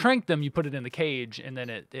if you trank them, you put it in the cage, and then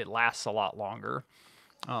it lasts a lot longer.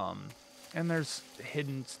 And there's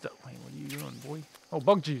hidden stuff. Wait, what are you doing, boy? Oh,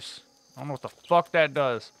 bug juice. I don't know what the fuck that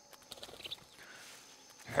does.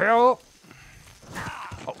 Hell.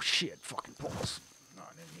 Oh, shit. Fucking balls. No,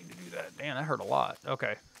 I didn't mean to do that. Damn, that hurt a lot.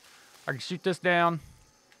 Okay. I can shoot this down,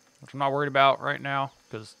 which I'm not worried about right now,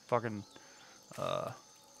 because fucking, oh,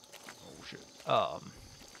 shit.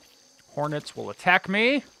 Hornets will attack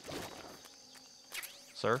me.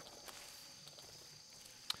 Sir.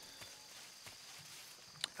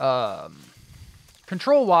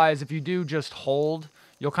 Control-wise, if you do just hold,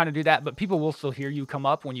 you'll kind of do that, but people will still hear you come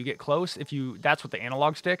up when you get close. That's with the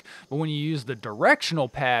analog stick. But when you use the directional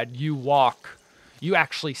pad, you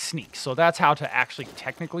actually sneak. So that's how to actually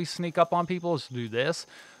technically sneak up on people, is to do this.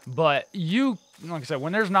 But like I said,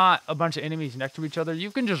 when there's not a bunch of enemies next to each other, you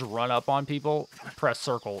can just run up on people, press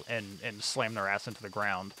circle, and slam their ass into the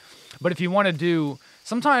ground. But if you want to do,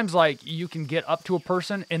 sometimes like you can get up to a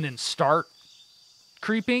person and then start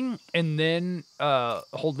creeping and then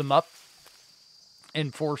hold them up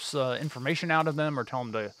and force information out of them, or tell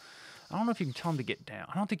them to, I don't know if you can tell them to get down.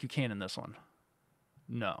 I don't think you can in this one.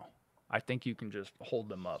 No. I think you can just hold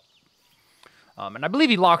them up. And I believe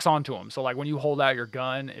he locks onto them. So like when you hold out your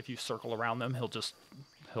gun, if you circle around them,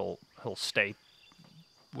 he'll stay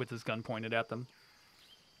with his gun pointed at them.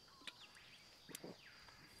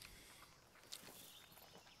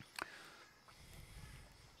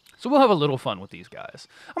 So we'll have a little fun with these guys.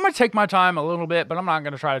 I'm going to take my time a little bit, but I'm not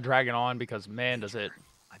going to try to drag it on, because, man, does it...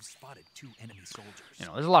 I've spotted 2 enemy soldiers. You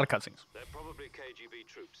know, there's a lot of cutscenes. They're probably KGB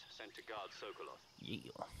troops sent to guard Sokolov.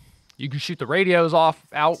 Yeah. You can shoot the radios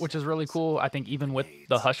out, which is really cool. I think even with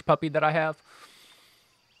the Hush Puppy that I have,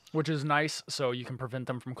 which is nice, so you can prevent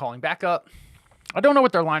them from calling back up. I don't know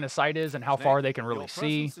what their line of sight is and how far they can really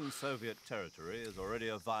see. Your presence in Soviet territory is already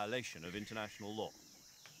a violation of international law.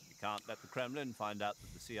 Can't let the Kremlin find out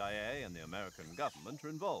that the CIA and the American government are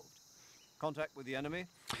involved. Contact with the enemy.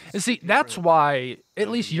 And see, that's why at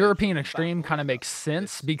least European Extreme kind of makes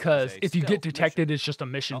sense, because if you get detected, it's just a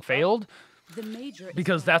mission failed.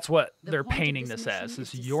 Because that's what they're painting this as,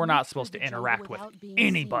 is you're not supposed to interact with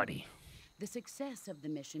anybody. The success of the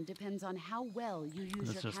mission depends on how well you use This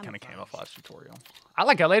is your just kind of camouflage tutorial. I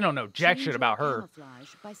like how they don't know jack shit about her.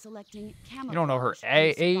 By selecting You don't know her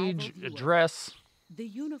age, address. The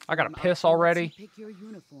uniform I gotta piss option lets already. you pick your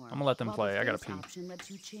uniform, I'm gonna let them while play. the I gotta face pee. option lets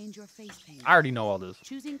you change your face paint. I already know all this.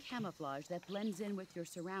 Choosing camouflage that blends in with your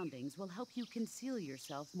surroundings will help you conceal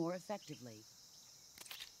yourself more effectively.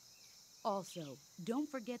 Also, don't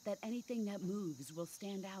forget that anything that moves will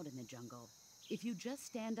stand out in the jungle. If you just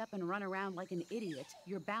stand up and run around like an idiot,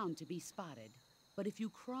 you're bound to be spotted. But if you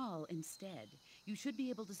crawl instead, you should be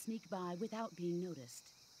able to sneak by without being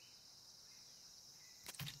noticed.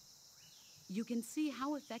 You can see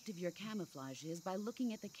how effective your camouflage is by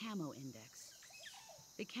looking at the camo index.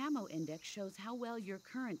 The camo index shows how well your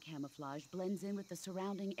current camouflage blends in with the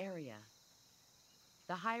surrounding area.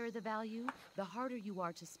 The higher the value, the harder you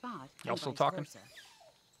are to spot. Y'all and still vice talking? versa.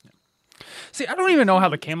 See, I don't even know how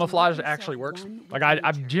the camouflage actually works. Like,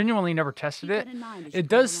 I've genuinely never tested it. It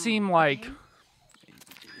does seem like,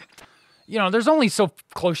 you know, there's only so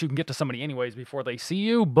close you can get to somebody anyways before they see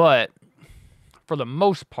you, but for the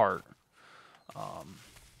most part,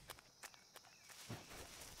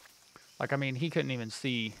 like, I mean, he couldn't even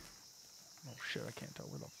see. Oh, shit, I can't tell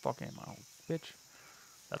where the fuck am I, bitch.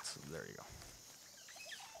 There you go.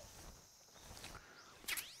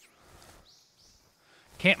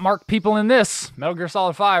 Can't mark people in this. Metal Gear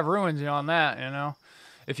Solid 5 ruins you on that, you know.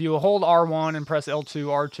 If you hold R1 and press L2,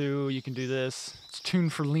 R2, you can do this. It's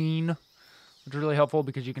tuned for lean, which is really helpful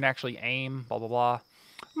because you can actually aim, blah, blah, blah.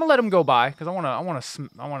 I'm gonna let him go by because I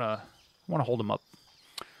wanna hold him up.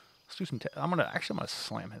 Let's do some. I'm gonna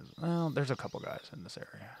slam his. Well, there's a couple guys in this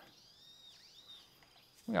area.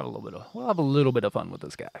 We'll have a little bit of fun with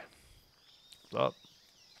this guy. What's up?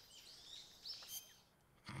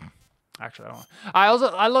 Actually, I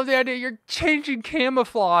don't. I love the idea you're changing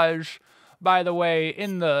camouflage. By the way,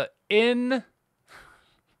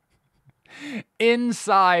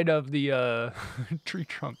 inside of the tree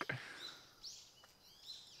trunk.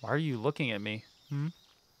 Why are you looking at me? Hmm?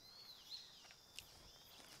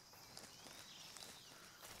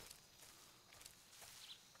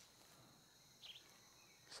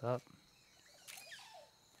 What's up?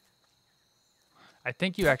 I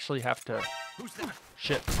think you actually have to... Who's that?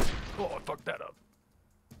 Shit. Oh, I fucked that up.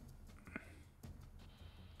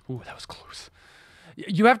 Ooh, that was close.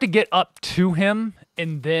 You have to get up to him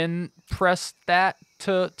and then press that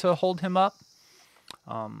to hold him up.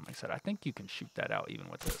 Like I said, I think you can shoot that out even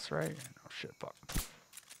with this, right? Oh, shit, fuck.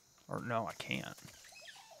 Or no, I can't.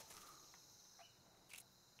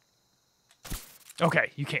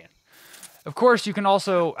 Okay, you can. Of course, you can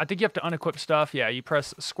also... I think you have to unequip stuff. Yeah, you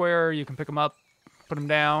press square, you can pick him up, put him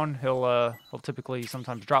down. He'll typically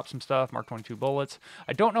sometimes drop some stuff, Mark 22 bullets.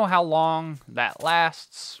 I don't know how long that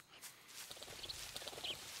lasts.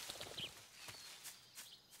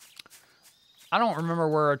 I don't remember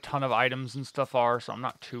where a ton of items and stuff are, so I'm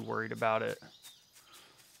not too worried about it.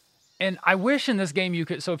 And I wish in this game you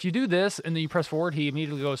could... So if you do this and then you press forward, he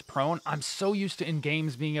immediately goes prone. I'm so used to in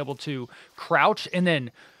games being able to crouch and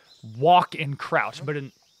then walk and crouch. But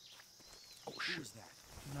in... Oh, shit.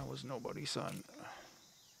 That was nobody, son.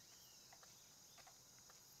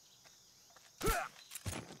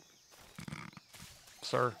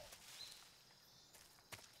 Sir.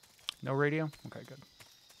 No radio? Okay, good.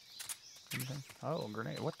 Anything? Oh, a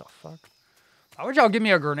grenade. What the fuck? Why would y'all give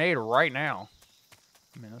me a grenade right now?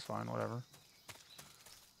 I mean, that's fine, whatever.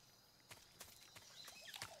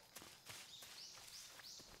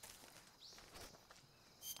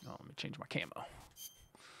 Oh, let me change my camo.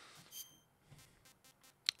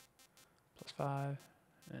 +5. I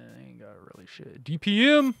ain't got really shit.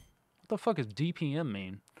 DPM? What the fuck does DPM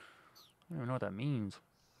mean? I don't even know what that means.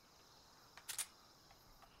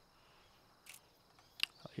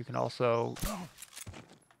 You can also...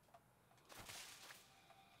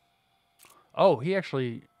 Oh, he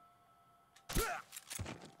actually...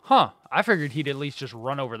 Huh. I figured he'd at least just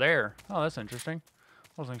run over there. Oh, that's interesting.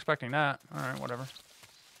 Wasn't expecting that. Alright, whatever.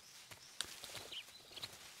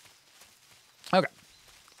 Okay.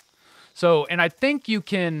 So, and I think you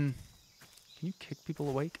can... Can you kick people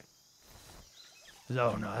awake?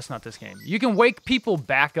 No, that's not this game. You can wake people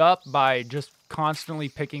back up by just constantly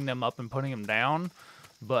picking them up and putting them down,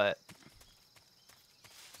 but...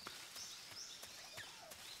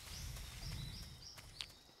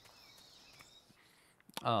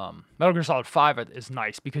 Metal Gear Solid 5 is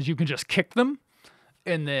nice because you can just kick them,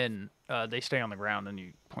 and then they stay on the ground, and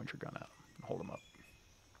you point your gun at them and hold them up.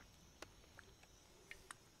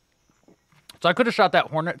 So I could have shot that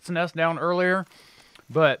hornet's nest down earlier,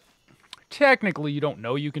 but technically you don't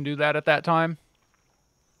know you can do that at that time.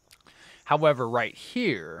 However, right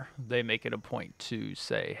here, they make it a point to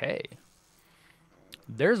say, hey,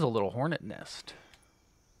 there's a little hornet nest,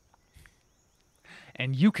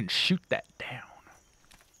 and you can shoot that down.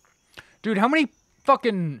 Dude, how many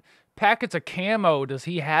fucking packets of camo does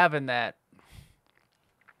he have in that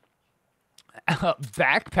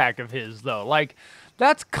backpack of his, though? Like,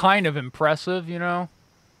 that's kind of impressive, you know?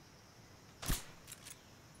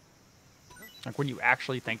 Like, when you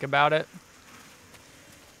actually think about it.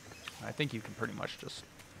 I think you can pretty much just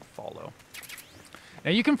follow.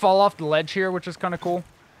 Now, you can fall off the ledge here, which is kind of cool.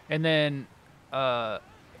 And then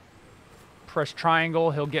press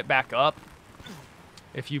triangle, he'll get back up.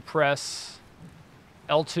 If you press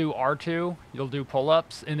L2, R2, you'll do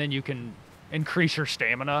pull-ups, and then you can increase your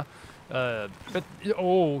stamina. But,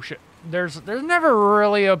 oh, shit. There's never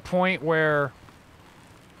really a point where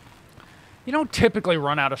you don't typically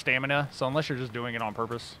run out of stamina, so unless you're just doing it on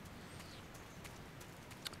purpose.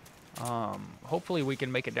 Hopefully we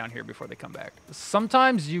can make it down here before they come back.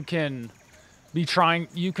 Sometimes you can try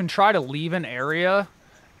to leave an area,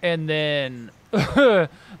 and then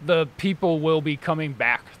the people will be coming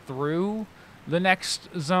back through the next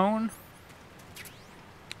zone.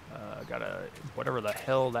 Whatever the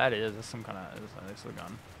hell that is. That's some kind of, it's a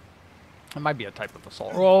gun. It might be a type of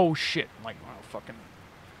assault. Oh, shit. Like, oh, fucking.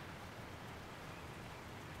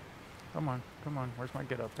 Come on. Where's my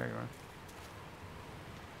get up? There you are.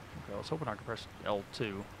 Okay, I was hoping I could press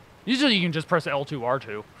L2. Usually you can just press L2,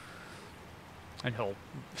 R2. And he'll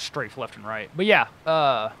strafe left and right. But yeah,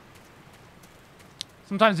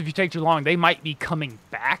 sometimes if you take too long, they might be coming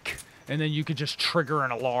back. And then you could just trigger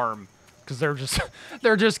an alarm. Because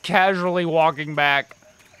they're just casually walking back.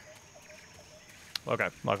 Okay,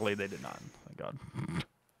 luckily they did not. Thank God.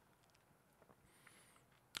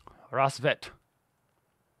 Rasvet.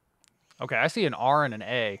 Okay, I see an R and an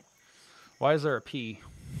A. Why is there a P?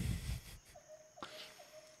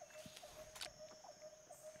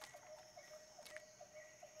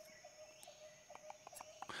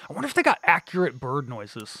 I wonder if they got accurate bird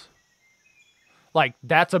noises. Like,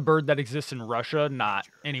 that's a bird that exists in Russia, not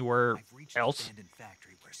anywhere else. The abandoned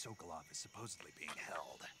factory where Sokolov is supposedly being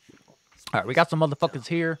held. All right, we got some motherfuckers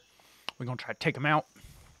here. We're going to try to take them out.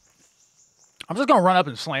 I'm just going to run up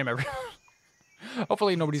and slam everything.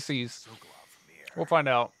 Hopefully nobody sees. We'll find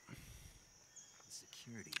out. The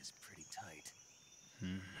security is pretty tight.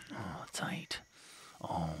 Oh, tight.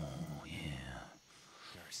 Oh, yeah.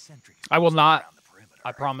 There are sentries I will not. around the perimeter.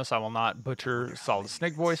 I promise I will not butcher Solid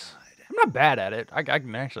Snake voice. I'm not bad at it. I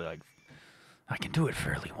can actually, like, I can do it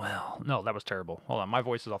fairly well. No, that was terrible. Hold on, my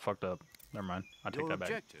voice is all fucked up. Never mind. I take Your that back.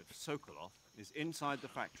 objective, Sokolov, is inside the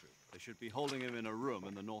factory. They should be holding him in a room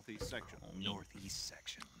in the northeast section. Northeast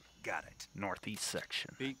section. Got it. Northeast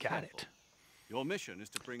section. Be Got careful. it. Your mission is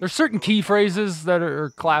to bring. There's certain Sokolov key back phrases that are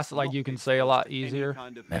classic, alive. like you can Not say a lot exposed to any easier.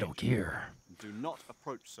 kind of Metal danger. Gear. Do not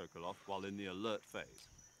approach Sokolov while in the alert phase.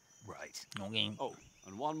 Right. Okay. Oh,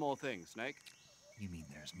 and one more thing, Snake. You mean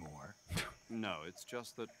there's more? No, it's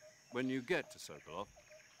just that when you get to Sokolov,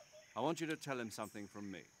 I want you to tell him something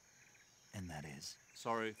from me. And that is?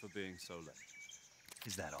 Sorry for being so late.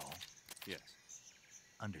 Is that all? Yes.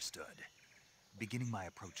 Understood. Beginning my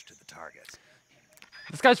approach to the target.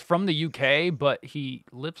 This guy's from the UK, but he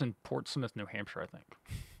lives in Portsmouth, New Hampshire, I think.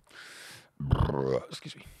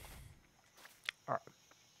 Excuse me. All right.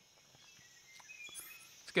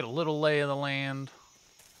 Let's get a little lay of the land.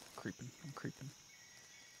 I'm creeping.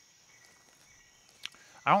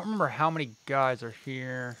 I don't remember how many guys are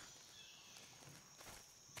here.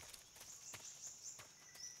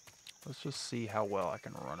 Let's just see how well I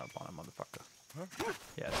can run up on a motherfucker.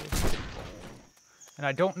 Yeah, dude. And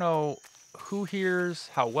I don't know who hears,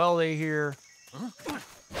 how well they hear.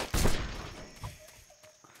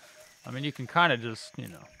 I mean, you can kind of just, you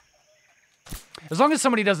know. As long as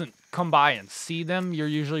somebody doesn't come by and see them, you're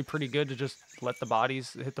usually pretty good to just let the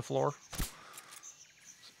bodies hit the floor.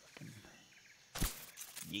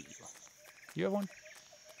 Yeah. You have one?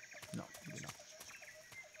 No, you do not.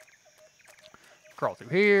 Crawl through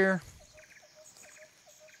here.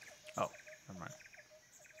 Oh, never mind.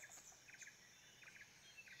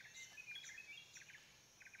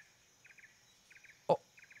 Oh,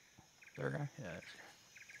 there a guy? Yeah.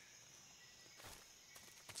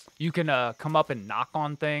 You can come up and knock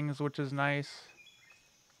on things, which is nice.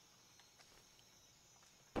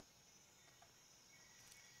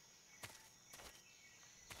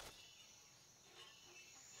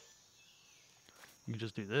 You can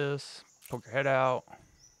just do this, poke your head out,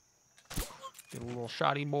 get a little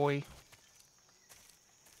shotty boy.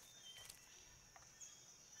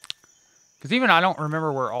 Because even I don't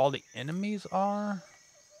remember where all the enemies are.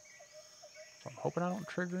 So I'm hoping I don't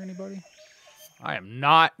trigger anybody. I am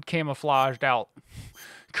not camouflaged out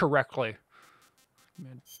correctly.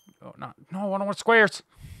 Oh, no, I don't want squares.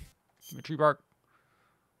 Give me tree bark.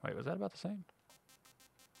 Wait, was that about the same?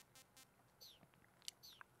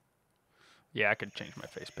 Yeah, I could change my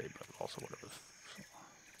face paint, but also whatever.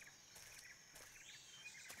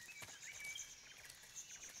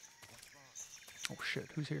 Oh shit,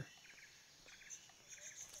 who's here?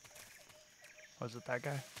 Was it that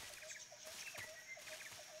guy?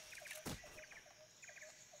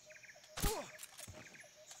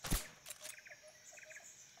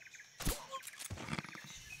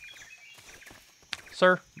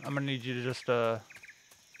 Sir, I'm gonna need you to just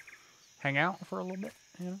hang out for a little bit,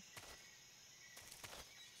 you know?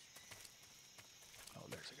 Oh,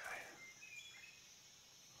 there's a guy.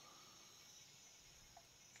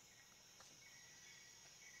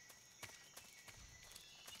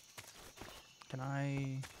 Can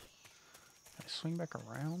I swing back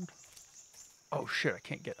around? Oh shit, I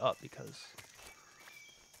can't get up because...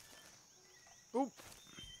 Oop.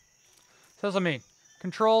 So that's what I mean.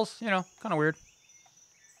 Controls, you know, kind of weird.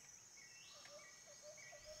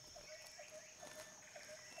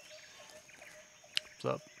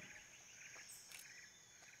 What's up?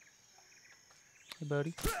 Hey,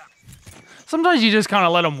 buddy. Sometimes you just kind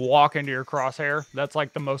of let them walk into your crosshair. That's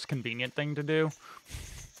like the most convenient thing to do.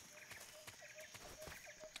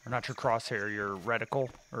 Or not your crosshair, your reticle,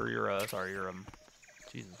 or your, sorry, your,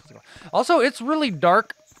 Jesus, what's it called? Also, it's really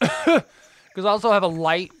dark, because I also have a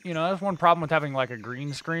light, you know, that's one problem with having, like, a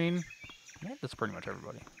green screen. Yeah, that's pretty much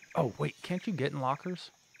everybody. Oh, wait, can't you get in lockers?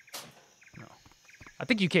 No. I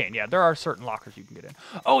think you can, yeah, there are certain lockers you can get in.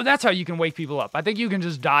 Oh, that's how you can wake people up. I think you can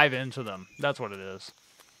just dive into them. That's what it is.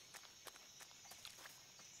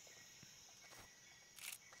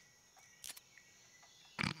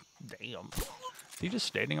 Damn. Is he just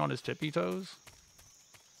standing on his tippy toes?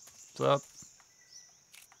 What's up?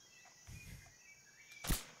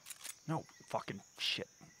 No, fucking shit.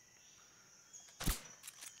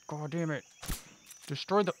 God damn it.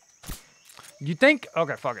 Destroy the... You think...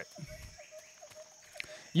 Okay, fuck it.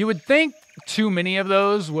 You would think too many of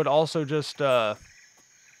those would also just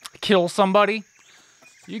kill somebody.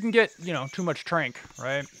 You can get, you know, too much trank,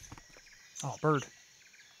 right? Oh, bird.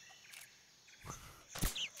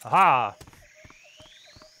 Aha!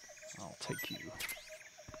 I'll take you.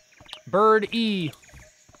 Bird E.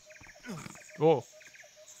 Whoa.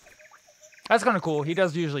 That's kind of cool. He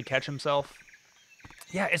does usually catch himself.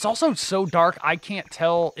 Yeah, it's also so dark, I can't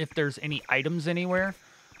tell if there's any items anywhere.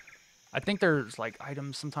 I think there's, like,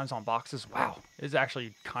 items sometimes on boxes. Wow. It's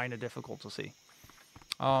actually kind of difficult to see.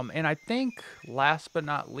 And I think, last but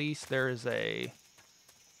not least, there is a...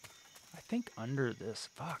 I think under this...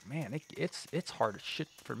 Fuck, man. It's hard as shit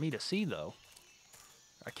for me to see, though.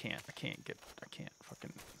 I can't fucking...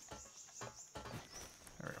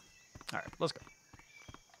 There we go. Alright, let's go.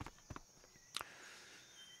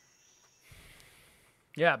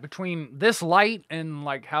 Yeah, between this light and,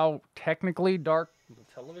 like, how technically dark the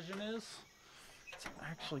television is, it's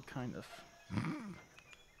actually kind of...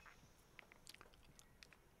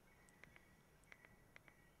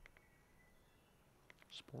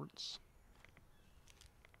 Sports.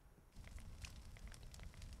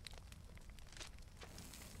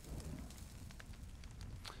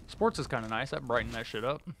 Sports is kind of nice. That brightened that shit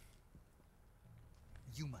up.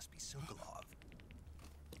 You must be Sokolov.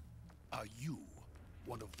 Are you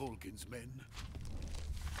one of Volgin's men?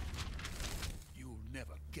 You'll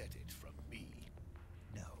never get it from me.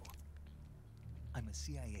 No. I'm a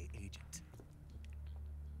CIA agent.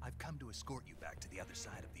 I've come to escort you back to the other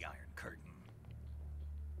side of the Iron Curtain.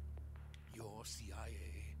 You're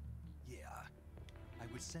CIA? Yeah.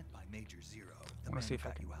 I was sent by Major Zero. I want to see if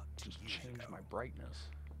I can just change my brightness.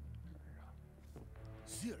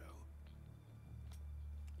 Zero?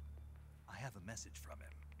 I have a message from him.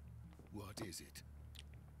 What is it?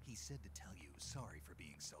 He said to tell you sorry for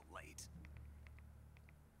being so late.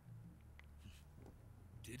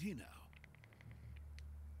 Did he now?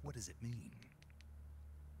 What does it mean?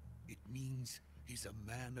 It means he's a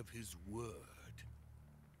man of his word.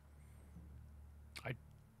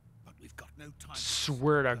 But we've got no time.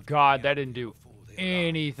 Swear to God, that didn't do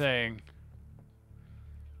anything.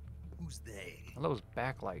 Who's they? Well, that was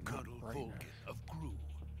backlight. Colonel Volgin of Gru.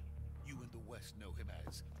 You in the West know him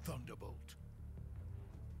as Thunderbolt.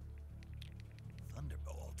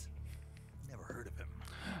 Thunderbolt? Never heard of him.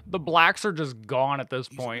 The blacks are just gone at this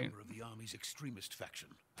He's point. a member of the army's extremist faction,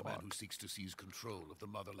 a man who seeks to seize control of the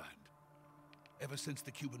motherland. Ever since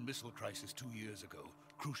the Cuban Missile Crisis 2 years ago,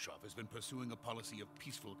 Khrushchev has been pursuing a policy of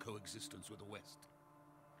peaceful coexistence with the West.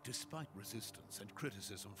 Despite resistance and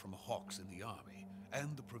criticism from hawks in the army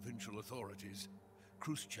and the provincial authorities,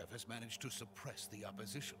 Khrushchev has managed to suppress the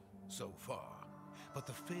opposition so far. But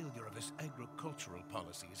the failure of his agricultural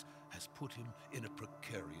policies has put him in a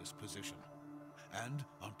precarious position. And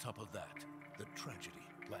on top of that, the tragedy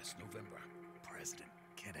last November. President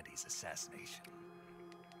Kennedy's assassination.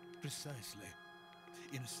 Precisely.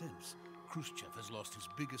 In a sense, Khrushchev has lost his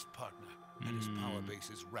biggest partner, and his power base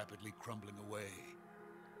is rapidly crumbling away.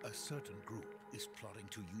 A certain group is plotting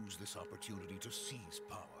to use this opportunity to seize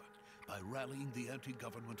power by rallying the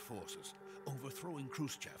anti-government forces, overthrowing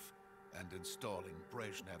Khrushchev, and installing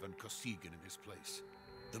Brezhnev and Kosygin in his place.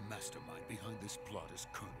 The mastermind behind this plot is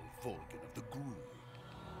Colonel Volgin of the GRU.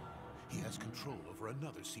 He has control over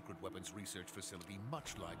another secret weapons research facility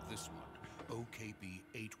much like this one,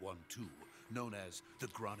 OKB-812, known as the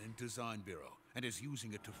Granin Design Bureau, and is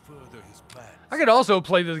using it to further his plans. I could also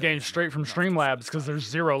play this game straight from Streamlabs because there's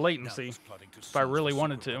zero latency if I really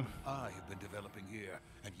wanted to. I have been developing here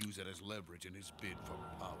and use it as leverage in his bid for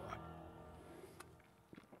power.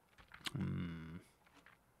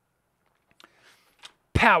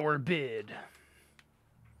 Power bid.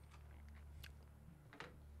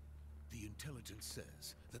 The intelligence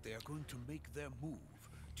says that they are going to make their move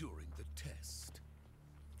during the test.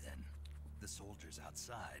 Then, the soldiers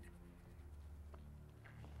outside.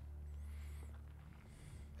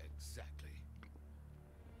 Exactly.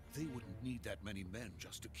 They wouldn't need that many men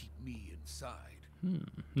just to keep me inside.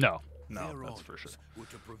 No, Their that's for sure. orders were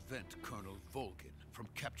to prevent Colonel Volgin from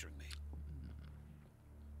capturing me.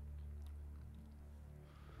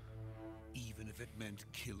 Even if it meant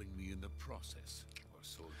killing me in the process. Or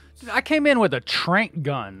so it would I came in with a trank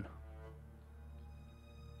gun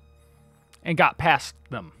and got past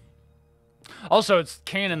them. Also, it's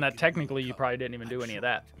canon that technically you probably didn't even do any of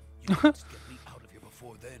that You must get me out of here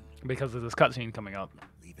before then. because of this cutscene coming up.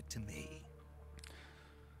 Leave it to me.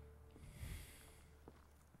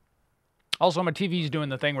 Also, my TV's doing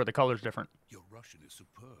the thing where the color's different. Your Russian is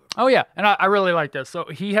superb. Oh yeah, and I really like this. So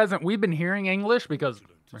we've been hearing English because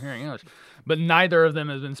we're hearing English, but neither of them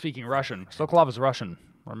has been speaking Russian. Sokolov is Russian.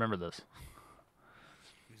 Remember this.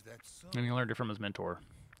 Is that so? And he learned it from his mentor.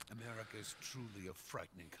 America is truly a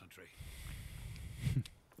frightening country.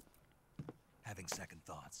 Having second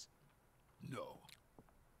thoughts. No.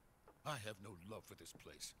 I have no love for this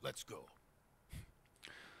place. Let's go.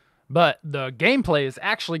 But the gameplay has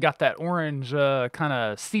actually got that orange kind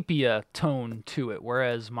of sepia tone to it,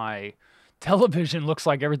 whereas my television looks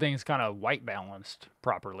like everything's kind of white balanced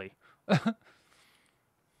properly.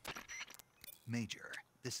 Major,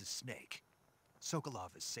 this is Snake.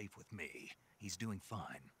 Sokolov is safe with me. He's doing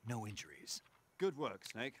fine. No injuries. Good work,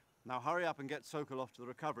 Snake. Now hurry up and get Sokolov to the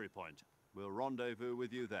recovery point. We'll rendezvous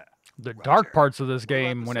with you there. The Roger. dark parts of this What about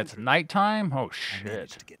game, the when it's sentry? nighttime, oh I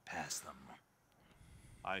managed shit. to get past them.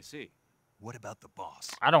 I see. What about the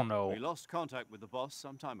boss? I don't know. We lost contact with the boss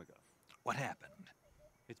some time ago. What happened?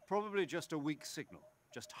 It's probably just a weak signal.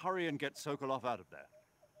 Just hurry and get Sokolov out of there.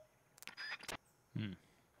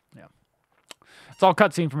 Yeah. It's all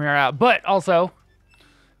cutscene from here out, but also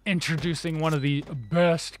introducing one of the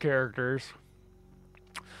best characters.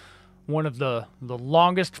 One of the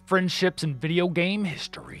longest friendships in video game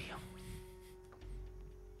history.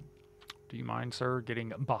 Do you mind, sir,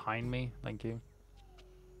 getting behind me? Thank you.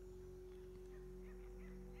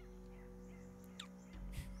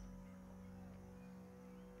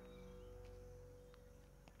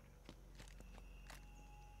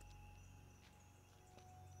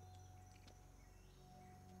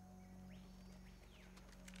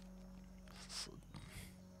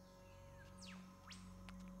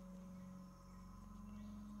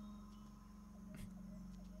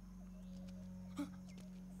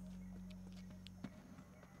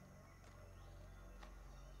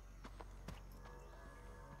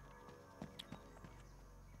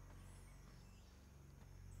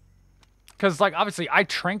 Because, like, obviously I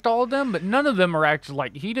tranked all of them, but none of them are actually,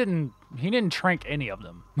 like, he didn't trank any of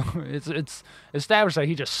them. it's established that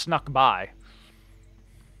he just snuck by.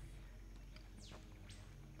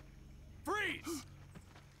 Freeze!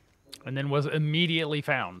 And then was immediately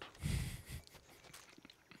found.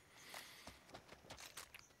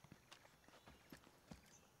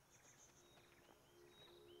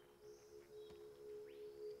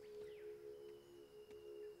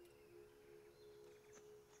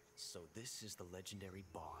 So this is the legendary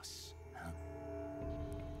boss.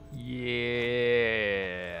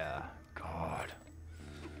 Yeah. God.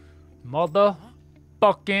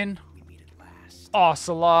 Motherfucking We meet at last.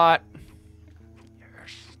 Ocelot.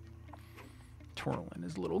 Yes. Twirling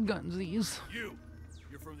his little gunsies.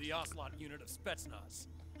 You're from the Ocelot unit of Spetsnaz.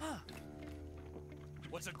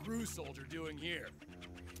 What's a GRU soldier doing here?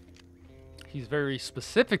 He's very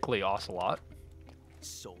specifically Ocelot.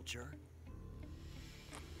 Soldier?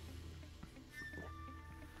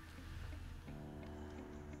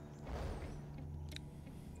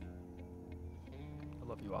 I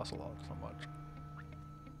love you, Ocelot, so much.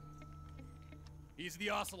 He's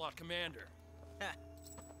the Ocelot commander.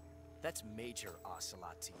 That's Major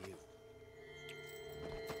Ocelot to you.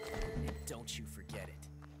 And don't you forget it.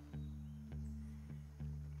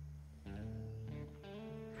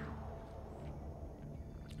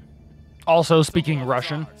 Also speaking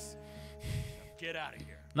Russian. Get out of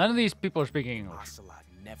here. None of these people are speaking English. Ocelot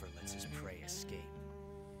never lets his prey escape.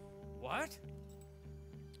 What?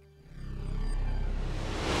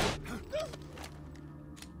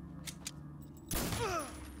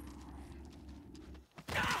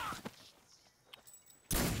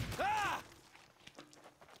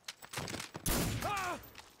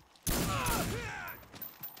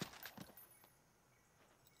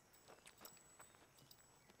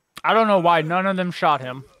 I don't know why none of them shot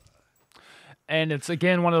him. And it's,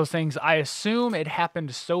 again, one of those things, I assume it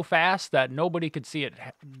happened so fast that nobody could see it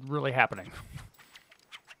really happening.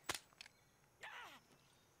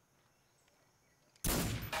 Yeah.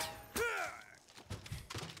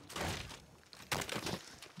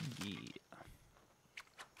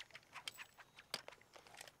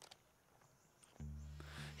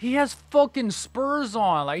 He has fucking spurs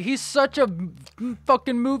on. Like, he's such a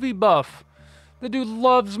fucking movie buff. The dude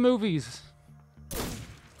loves movies.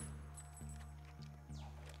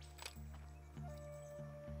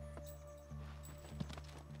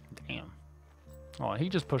 Damn. Oh, he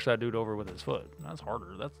just pushed that dude over with his foot. That's harder.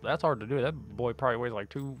 That's hard to do. That boy probably weighs like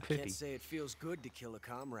 250. Can't say it feels good to kill a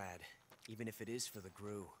comrade, even if it is for the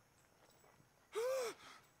Gru.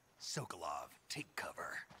 Sokolov, take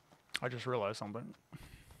cover. I just realized something.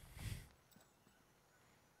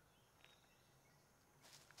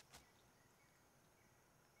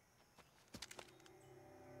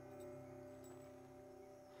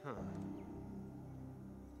 Huh.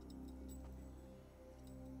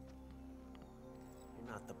 You're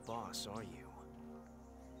not the boss, are you?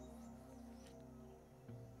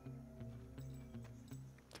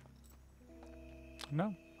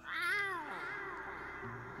 No.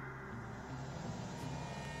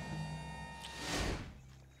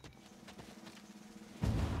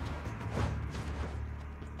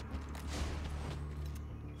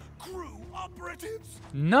 Crew operatives?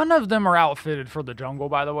 None of them are outfitted for the jungle,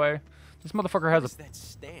 by the way. This motherfucker has That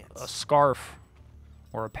stance? a scarf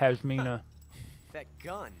or a pashmina. That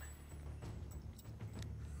gun.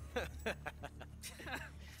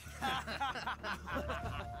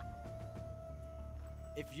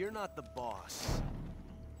 If you're not the boss,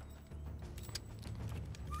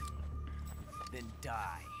 then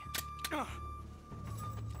die.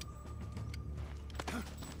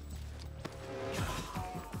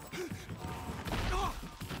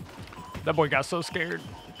 That boy got so scared.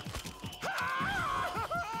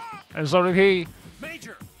 And so did he.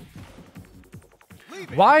 Major.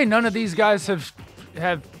 Why none of these guys have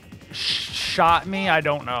shot me, I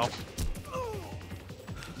don't know.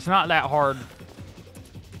 It's not that hard.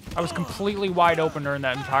 I was completely wide open during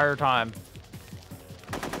that entire time.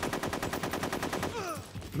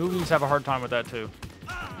 Movies have a hard time with that too.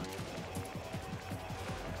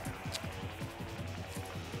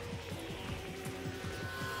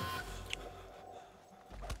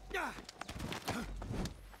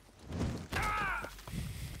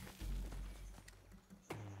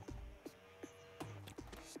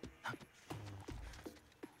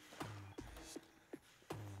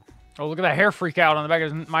 Oh, look at that hair freak out on the back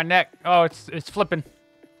of my neck. Oh, it's flipping.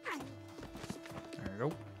 There you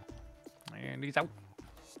go. And he's out.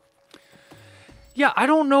 Yeah, I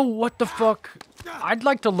don't know what the fuck. I'd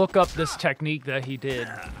like to look up this technique that he did.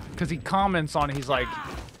 Because he comments on it. He's like,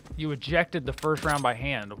 you ejected the first round by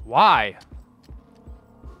hand. Why?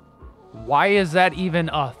 Why is that even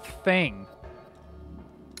a thing?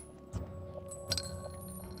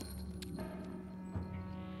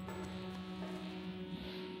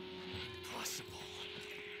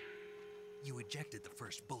 You ejected the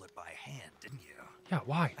first bullet by hand, didn't you? Yeah,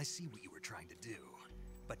 why? I see what you were trying to do.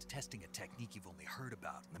 But testing a technique you've only heard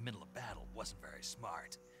about in the middle of battle wasn't very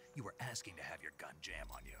smart. You were asking to have your gun jam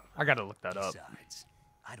on you. I gotta look that up. Besides,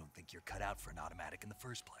 I don't think you're cut out for an automatic in the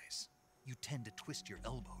first place. You tend to twist your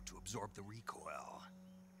elbow to absorb the recoil.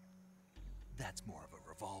 That's more of a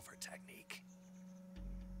revolver technique.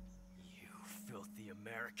 You filthy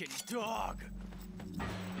American dog!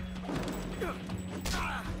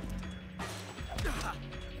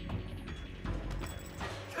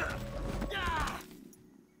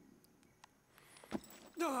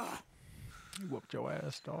 You whooped your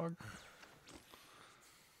ass, dog.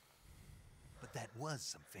 But that was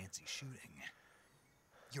some fancy shooting.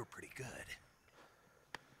 You're pretty good.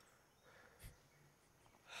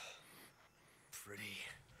 Pretty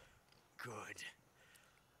good.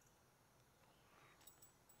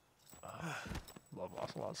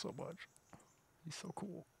 Ocelot so much. He's so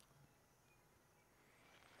cool.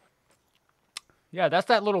 Yeah, that's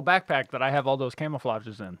that little backpack that I have all those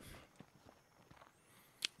camouflages in.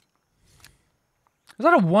 Is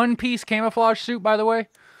that a one-piece camouflage suit, by the way?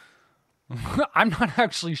 I'm not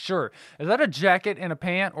actually sure. Is that a jacket and a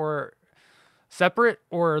pant, or separate,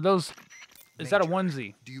 or are those? Is that a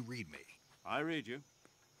onesie? Do you read me? I read you.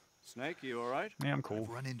 Snake, you all right? Yeah, I'm cool. I've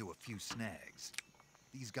run into a few snags.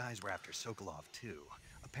 These guys were after Sokolov too.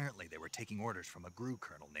 Apparently, they were taking orders from a GRU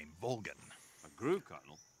colonel named Volgan. A GRU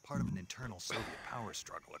colonel? Part of an internal Soviet power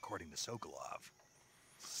struggle, according to Sokolov.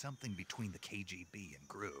 Something between the KGB and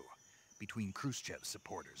GRU. Between Khrushchev's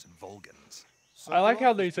supporters and Volgan's. I like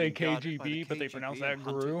how they Sokolov say is being guarded by the KGB, but they KGB pronounce and that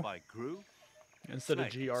hunted GRU by GRU? instead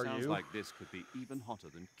of Snake, it sounds GRU. like this could be even hotter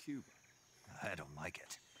than Cuba. I don't like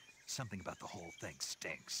it. Something about the whole thing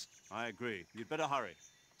stinks. I agree. You'd better hurry.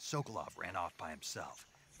 Sokolov ran off by himself,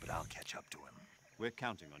 but I'll catch up to him. We're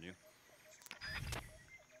counting on you.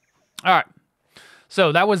 All right.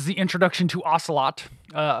 So that was the introduction to Ocelot.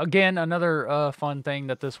 Again, another fun thing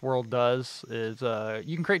that this world does is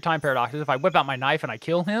you can create time paradoxes. If I whip out my knife and I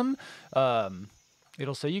kill him,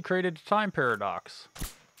 it'll say you created a time paradox.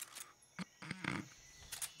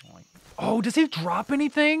 Oh, does he drop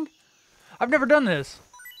anything? I've never done this.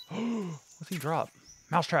 What's he drop?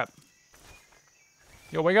 Mousetrap.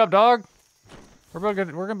 Yo, wake up, dog. We're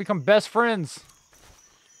gonna become best friends.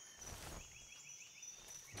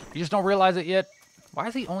 You just don't realize it yet. Why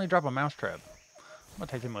does he only drop a mousetrap? I'm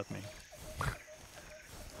gonna take him with me.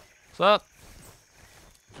 What's up?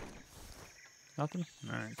 Nothing?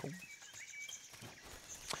 Alright, cool.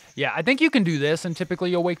 Yeah, I think you can do this, and typically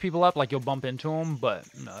you'll wake people up, like you'll bump into them, but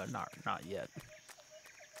no, not yet.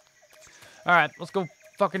 Alright, let's go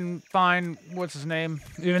fucking find, what's his name?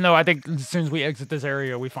 Even though I think as soon as we exit this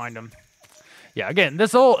area, we find him. Yeah, again,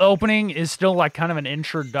 this whole opening is still like kind of an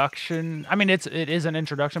introduction. I mean, it is an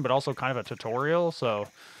introduction, but also kind of a tutorial, so...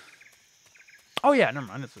 Oh yeah, never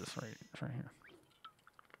mind, it's this right here.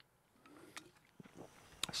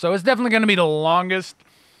 So it's definitely going to be the longest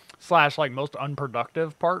 / like most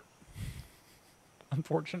unproductive part,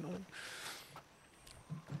 unfortunately.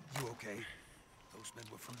 You okay? Those men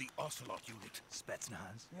were from the Ocelot unit.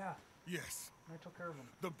 Spetsnaz? Yeah. Yes. I took care of them.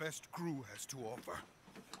 The best GRU has to offer.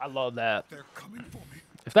 I love that. They're coming for me.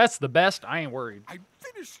 If that's the best, I ain't worried. I'm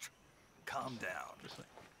finished. Calm down.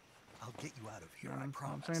 I'll get you out of here, I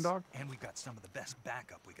promise. I'm saying, dog? And we've got some of the best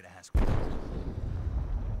backup we could ask.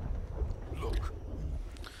 Look.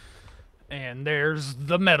 And there's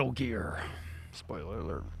the Metal Gear. Spoiler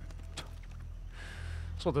alert.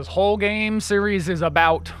 That's what this whole game series is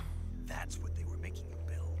about. That's what they were making you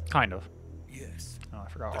build. Kind of. Yes. Oh, I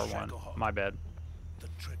forgot The R1. Shagohod. My bad. The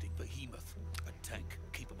treading behemoth. A tank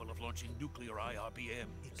capable of launching nuclear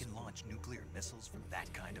IRBMs. It can launch nuclear missiles from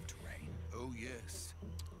that kind of terrain. Oh, yes.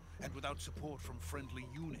 And without support from friendly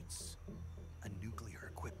units. A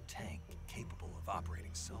nuclear-equipped tank capable of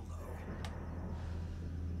operating solo.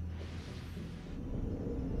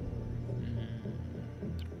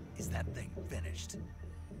 Is that thing finished?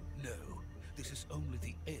 No, this is only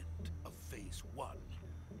the end of Phase 1.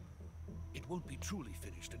 It won't be truly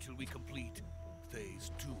finished until we complete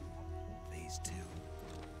Phase 2. Phase 2?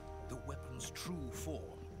 The weapon's true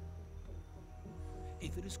form.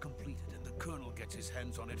 If it is completed and the Colonel gets his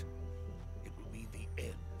hands on it, it will mean the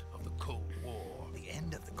end of the Cold War. The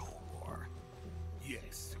end of the Cold War?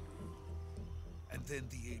 Yes. And then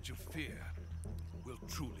the Age of Fear will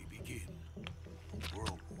truly begin.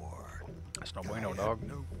 World War. That's no bueno, dog. I had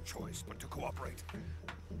no choice but to cooperate.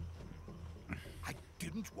 I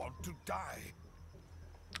didn't want to die.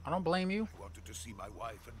 I don't blame you. I wanted to see my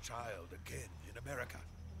wife and child again in America.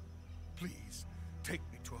 Please, take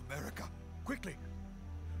me to America, quickly.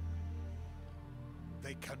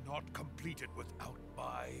 They cannot complete it without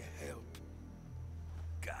my help.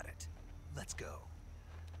 Got it. Let's go.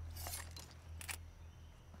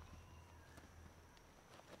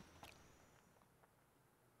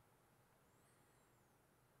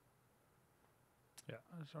 Yeah,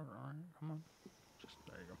 that's all right. Come on. Just,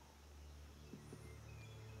 there you go.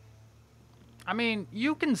 I mean,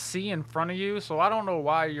 you can see in front of you, so I don't know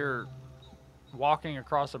why you're walking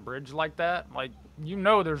across a bridge like that. Like, you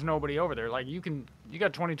know there's nobody over there. Like, you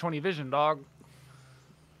got 20/20 vision, dog.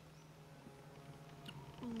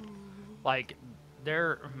 Like,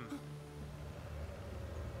 they're...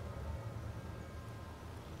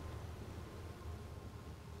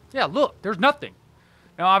 Yeah, look, there's nothing.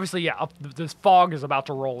 Now, obviously, yeah, this fog is about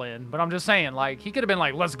to roll in, but I'm just saying, like, he could have been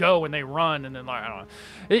like, let's go, and they run, and then, like, I don't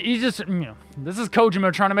know. He just, you know, this is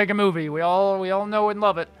Kojima trying to make a movie. We all know and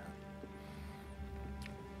love it.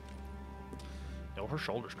 Yo, her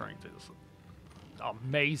shoulder strength is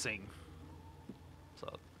amazing. So.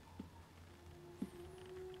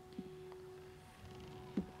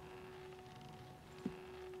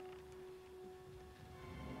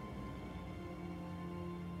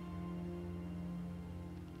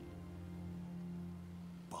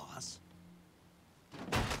 Boss?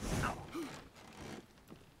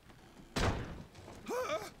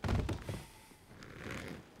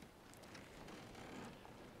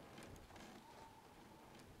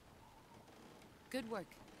 Good work,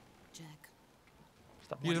 Jack.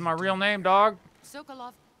 Stop using my real name, dog.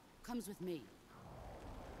 Sokolov comes with me.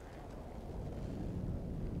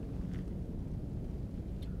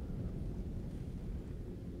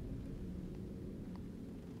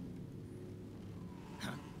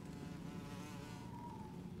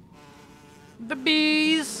 The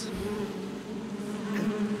bees!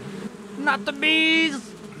 Not the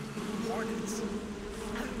bees! Hornets.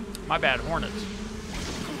 My bad, hornets.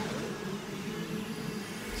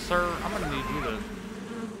 Sir, I'm gonna need you to...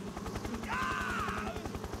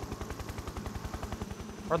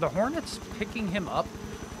 Are the hornets picking him up?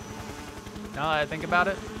 Now that I think about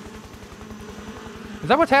it. Is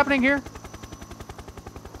that what's happening here?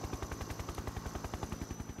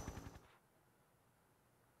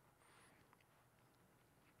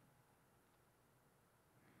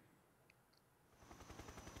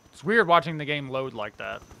 It's weird watching the game load like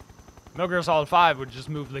that. Metal Gear Solid 5 would just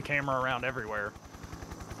move the camera around everywhere.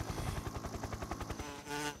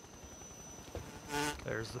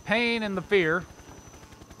 There's the pain and the fear.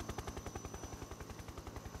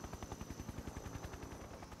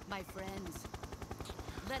 My friends,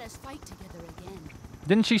 let us fight together again.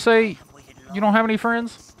 Didn't she say you don't have any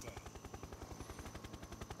friends?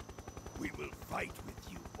 We will fight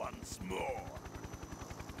with you once more.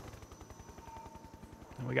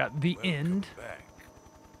 And we got the end. Back,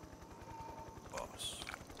 boss.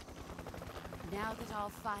 Now that all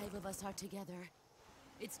 5 of us are together,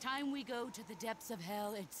 it's time we go to the depths of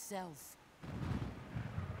hell itself.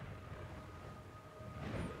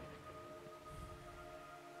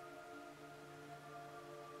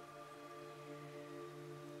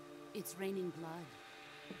 It's raining blood.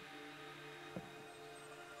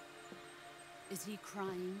 Is he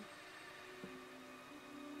crying?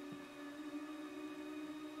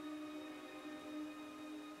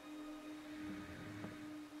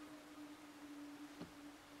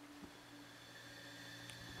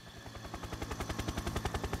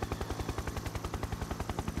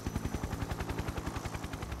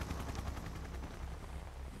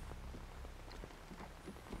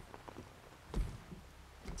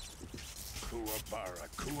 Kuwabara,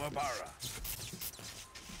 Kuwabara.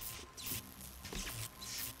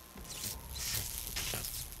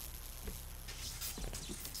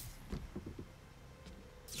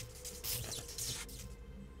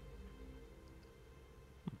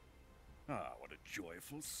 Ah, what a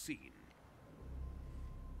joyful scene.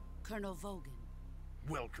 Colonel Vogan.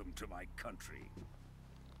 Welcome to my country.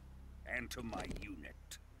 And to my unit.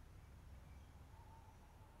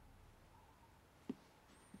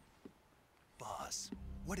 Boss,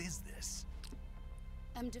 what is this?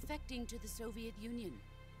 I'm defecting to the Soviet Union.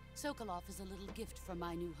 Sokolov is a little gift from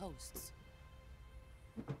my new hosts.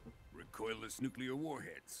 Recoilless nuclear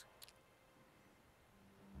warheads.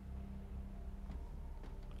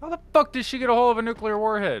 How the fuck did she get a hold of a nuclear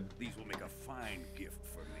warhead? These will make a fine gift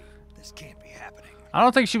for me. This can't be happening. I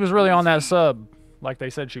don't think she was really on that sub like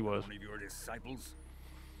they said she was. One of your disciples?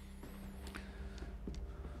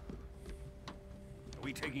 Are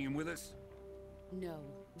we taking him with us? No,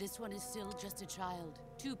 this one is still just a child.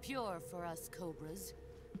 Too pure for us Cobras.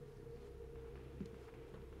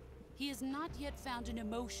 He has not yet found an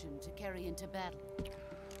emotion to carry into battle.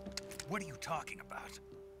 What are you talking about?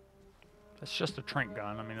 It's just a trank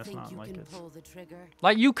gun. I mean, it's not like it's... Pull the trigger?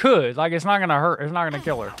 Like, you could. Like, it's not gonna hurt. It's not gonna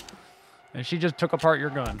kill her. And she just took apart your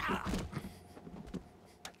gun.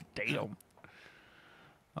 Damn.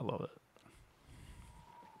 I love it.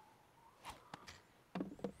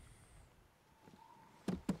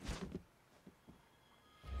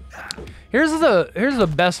 Here's the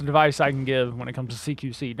best advice I can give when it comes to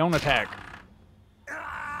CQC. Don't attack.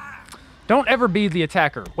 Don't ever be the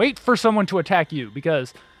attacker. Wait for someone to attack you,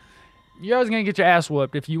 because you're always gonna get your ass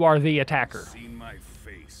whooped if you are the attacker. Seen my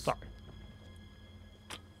face. Sorry.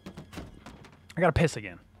 I gotta piss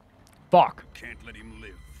again. Fuck. Can't let him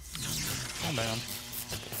live. Oh man.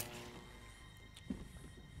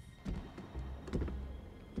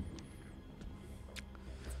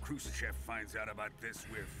 If Khrushchev finds out about this,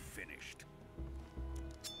 we're finished.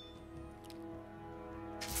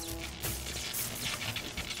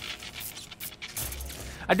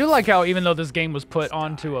 I do like how even though this game was put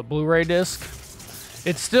onto a Blu-ray disc,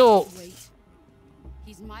 it still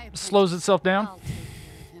slows itself down.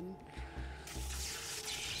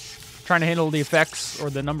 Trying to handle the effects or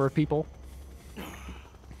the number of people.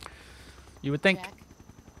 You would think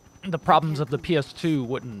the problems of the PS2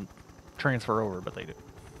 wouldn't transfer over, but they do.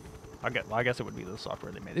 I guess it would be the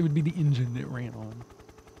software they made. It would be the engine it ran on,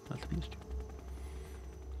 not the PS2.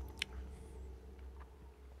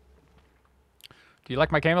 Do you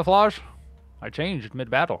like my camouflage? I changed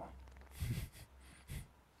mid-battle.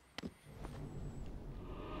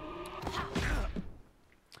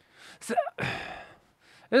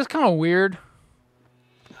 It's kind of weird.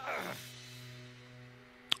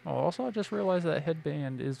 Oh, also, I just realized that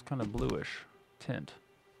headband is kind of bluish tint.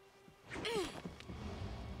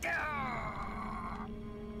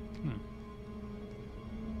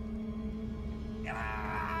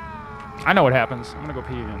 I know what happens. I'm gonna go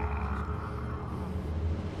pee again.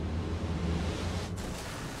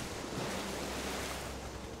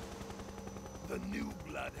 The new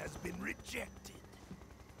blood has been rejected.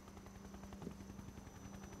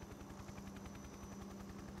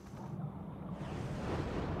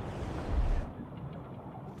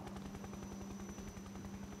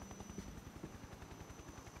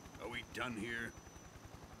 Are we done here?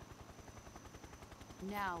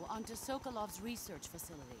 Now, on to Sokolov's research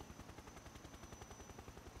facility.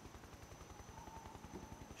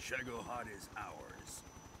 Shagohod is ours.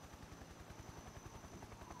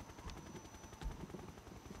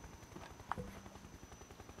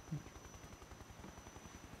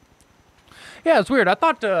 Yeah, it's weird. I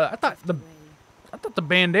thought the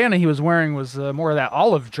bandana he was wearing was more of that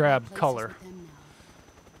olive drab color.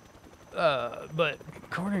 But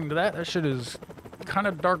according to that shit is kind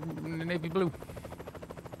of dark navy blue.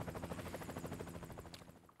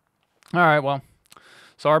 All right, well,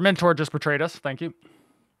 so our mentor just betrayed us. Thank you.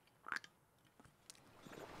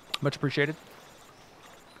 Much appreciated.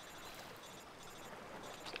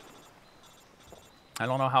 I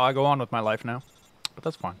don't know how I go on with my life now, but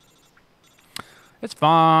that's fine. It's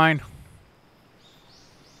fine.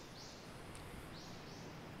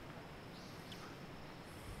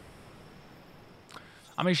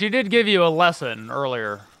 I mean, she did give you a lesson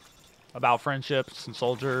earlier about friendships and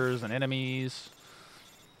soldiers and enemies.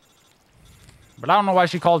 But I don't know why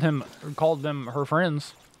she called them her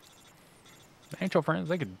friends. They ain't your friends.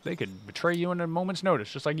 They could betray you in a moment's notice,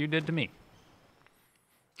 just like you did to me.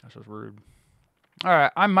 That's just rude. All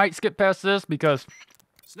right, I might skip past this because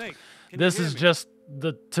Snake, this is just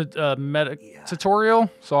the medic tutorial,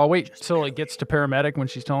 so I'll wait till it gets to paramedic when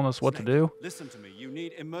she's telling us what to do. Listen to me. You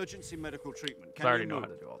need emergency medical treatment. I already know how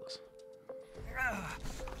to do all this.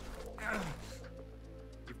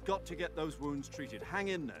 You've got to get those wounds treated. Hang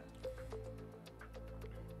in there.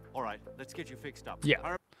 All right, let's get you fixed up.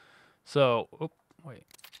 Yeah. So, oh, wait.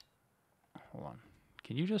 Hold on.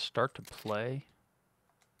 Can you just start to play?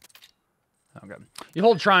 Okay. You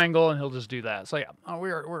hold triangle and he'll just do that. So yeah,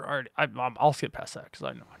 we're already. I'll skip past that because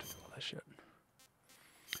I know how to do all that shit.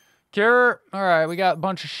 Cure. All right, we got a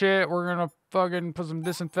bunch of shit. We're gonna fucking put some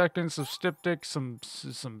disinfectant, some styptic, some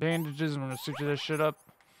bandages, and we're gonna stitch this shit up.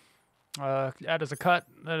 Add as a cut.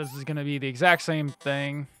 That is gonna be the exact same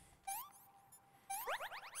thing.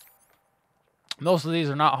 Most of these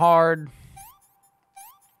are not hard.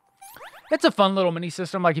 It's a fun little mini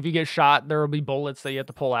system. Like if you get shot, there will be bullets that you have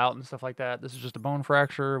to pull out and stuff like that. This is just a bone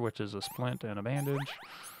fracture, which is a splint and a bandage.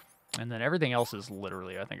 And then everything else is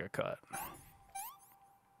literally, I think, a cut.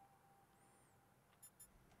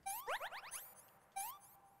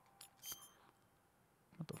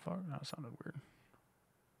 What the fuck? That sounded weird.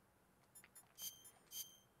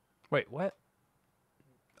 Wait, what?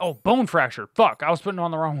 Oh, bone fracture. Fuck, I was putting on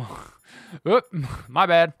the wrong one. Oop, my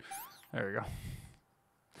bad. There we go.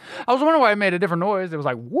 I was wondering why it made a different noise. It was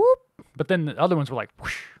like, whoop. But then the other ones were like,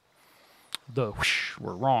 whoosh. The whoosh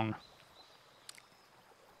were wrong.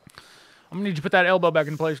 I'm going to need you to put that elbow back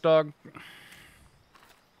in place, dog.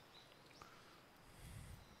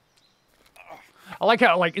 I like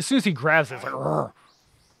how, like, as soon as he grabs it, it's like, rrr.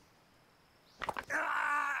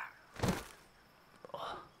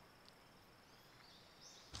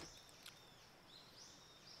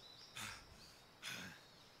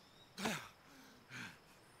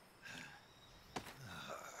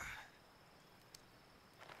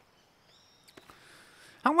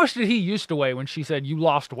 How much did he used to weigh when she said you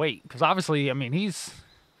lost weight? Because obviously, I mean, he's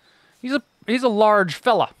a large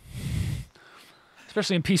fella,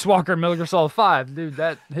 especially in Peace Walker and Metal Gear Solid 5, dude.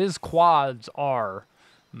 That his quads are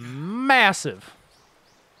massive.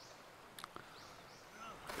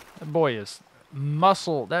 That boy is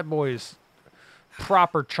muscle. That boy is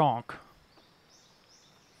proper chonk.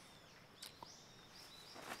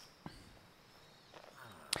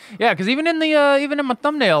 Yeah, because even in the even in my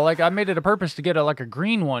thumbnail, like I made it a purpose to get a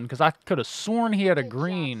green one because I could have sworn he had a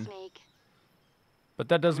green. But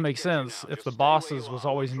that does make sense. If the boss's was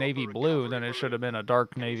always navy blue, then it should have been a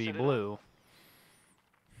dark navy blue.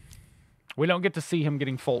 We don't get to see him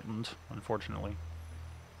getting Fultoned, unfortunately.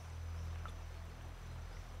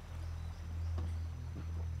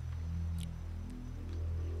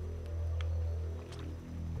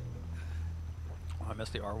 Oh, I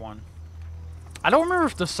missed the R1. I don't remember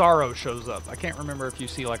if the Sorrow shows up. I can't remember if you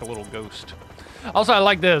see like a little ghost. Also, I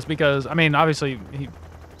like this because, I mean, obviously,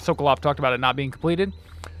 Sokolov talked about it not being completed.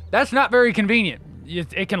 That's not very convenient.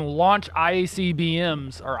 It can launch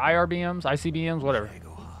ICBMs, or IRBMs, ICBMs, whatever.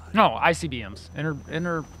 No, ICBMs,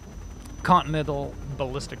 intercontinental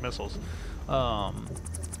ballistic missiles,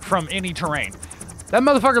 from any terrain. That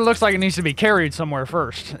motherfucker looks like it needs to be carried somewhere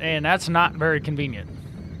first, and that's not very convenient.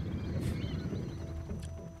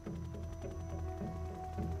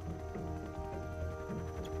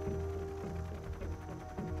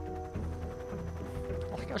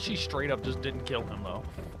 I like how she straight up just didn't kill him, though.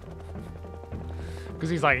 Because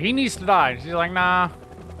he's like, he needs to die. She's like, nah.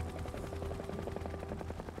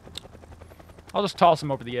 I'll just toss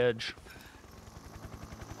him over the edge.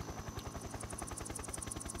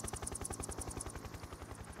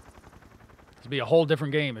 It'd be a whole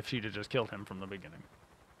different game if she'd have just killed him from the beginning.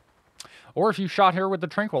 Or if you shot her with the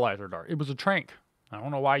tranquilizer dart. It was a trank. I don't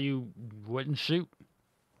know why you wouldn't shoot.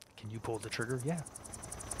 Can you pull the trigger? Yeah.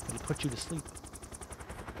 It'll put you to sleep.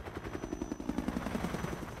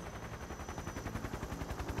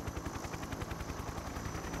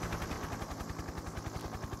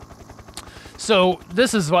 So,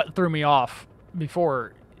 this is what threw me off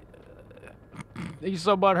before. He's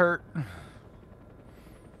so butthurt.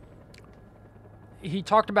 He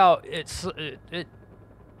talked about it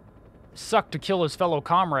sucked to kill his fellow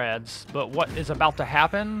comrades, but what is about to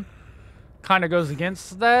happen kind of goes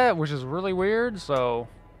against that, which is really weird, so...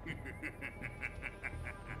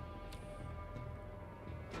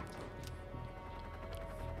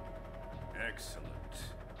 Excellent.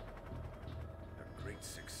 A great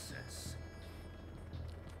success.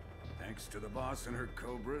 Thanks to the boss and her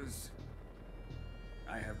cobras,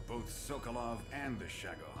 I have both Sokolov and the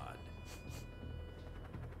Shagohod.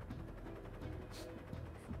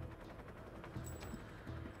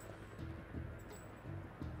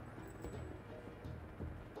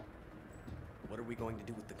 What are we going to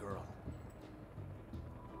do with the girl?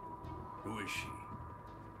 Who is she?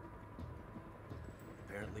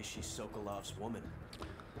 Apparently she's Sokolov's woman.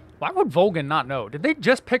 Why would Volgin not know? Did they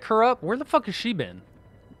just pick her up? Where the fuck has she been?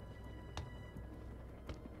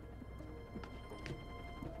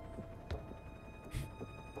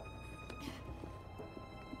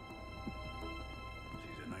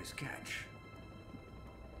 She's a nice catch.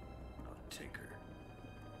 I'll take her.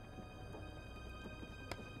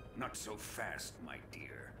 Not so fast, my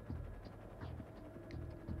dear.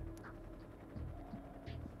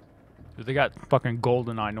 They got fucking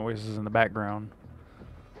GoldenEye noises in the background.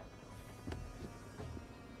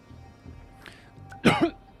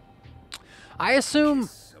 I assume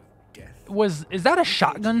is that a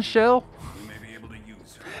shotgun shell?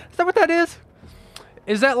 Is that what that is?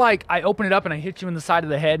 Is that like I open it up and I hit you in the side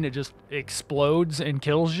of the head and it just explodes and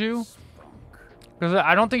kills you? Because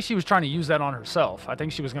I don't think she was trying to use that on herself. I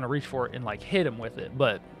think she was gonna reach for it and like hit him with it.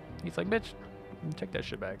 But he's like, bitch, take that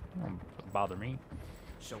shit back. Don't bother me.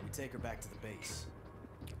 Shall we take her back to the base?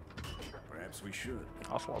 Perhaps we should.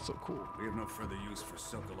 Oswald's so cool. We have no further use for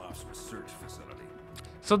Sokolov's research facility.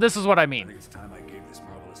 So this is what I I mean. think it's time I gave this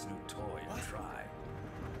marvelous new toy a try.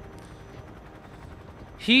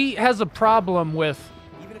 He has a problem with,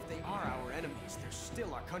 Even if they are our enemies, they're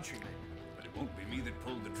still our countrymen. But it won't be me that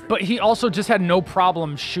pulled the trigger. but he also just had no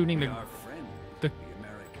problem shooting the Our friend, the the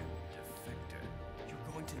American defector.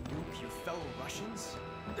 You're going to nuke your fellow Russians?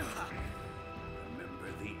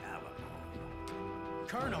 Remember the Alamo.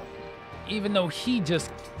 Colonel! even though he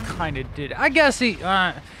just kind of did. I guess he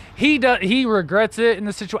regrets it in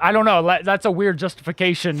the situation. I don't know. That's a weird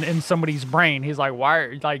justification in somebody's brain. He's like,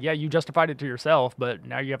 why? Like, yeah, you justified it to yourself, but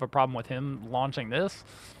now you have a problem with him launching this.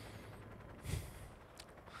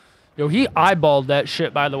 Yo, he eyeballed that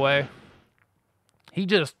shit, by the way. He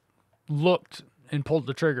just looked and pulled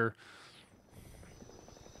the trigger.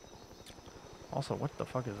 Also, what the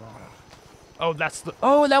fuck is that? Oh, that's the...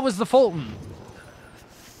 Oh, that was the Fulton.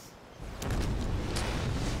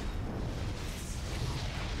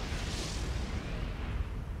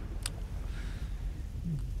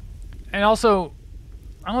 And also,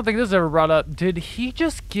 I don't think this is ever brought up. Did he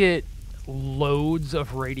just get loads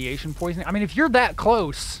of radiation poisoning? I mean, if you're that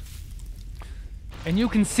close and you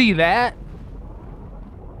can see that,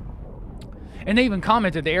 And they even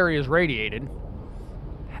commented the area is radiated.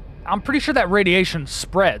 I'm pretty sure that radiation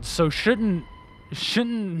spreads, so shouldn't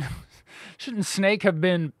Snake have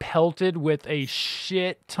been pelted with a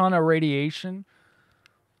shit ton of radiation?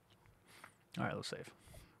 All right, let's save.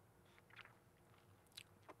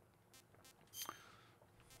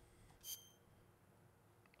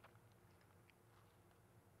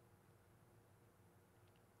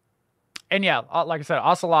 And yeah, like I said,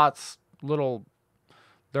 Ocelot's little...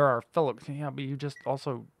 There are fellow... Yeah, but you just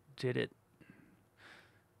also did it.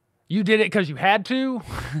 You did it because you had to?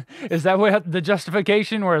 Is that what the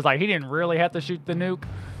justification? Where it's like, he didn't really have to shoot the nuke?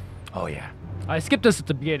 Oh, yeah. I skipped this at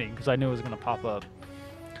the beginning because I knew it was going to pop up.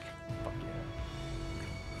 Fuck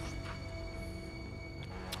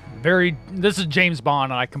yeah. This is James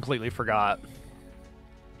Bond, and I completely forgot.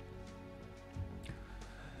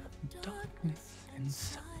 Darkness and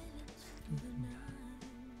silence.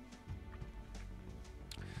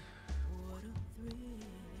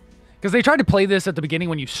 Because they tried to play this at the beginning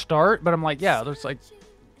when you start, but I'm like, yeah, there's like,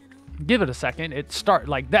 give it a second. It start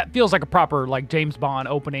like that feels like a proper like James Bond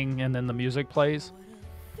opening, and then the music plays.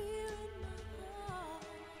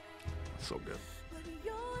 So good.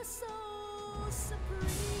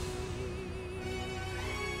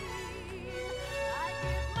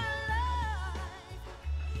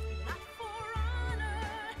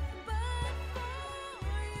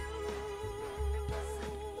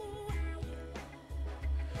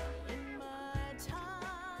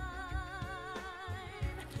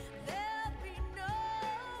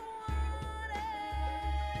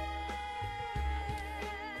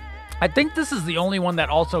 I think this is the only one that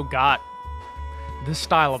also got this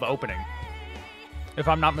style of opening, if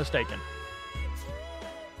I'm not mistaken.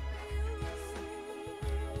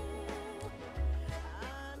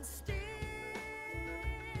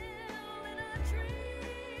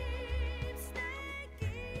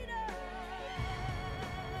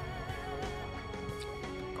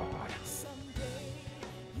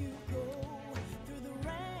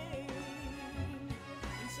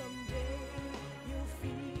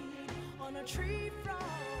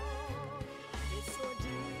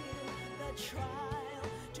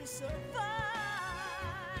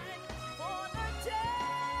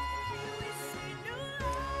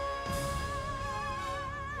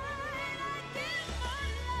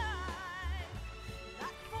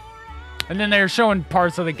 And then they're showing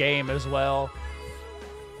parts of the game as well.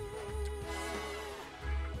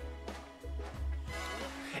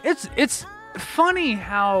 It's funny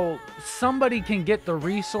how somebody can get the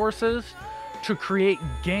resources to create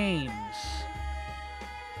games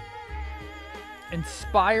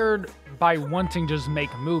inspired by wanting to just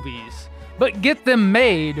make movies, but get them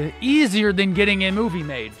made easier than getting a movie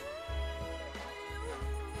made.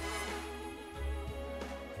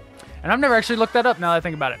 And I've never actually looked that up now that I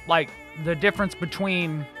think about it. Like, the difference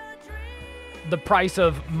between the price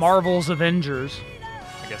of Marvel's Avengers.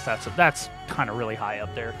 I guess that's kind of really high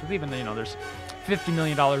up there. Because even, you know, there's $50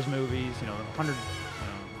 million movies, you know, $100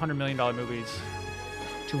 million movies,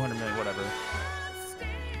 $200 million, whatever.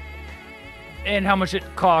 And how much it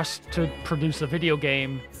costs to produce a video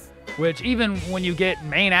game, which even when you get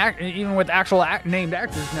even with actual named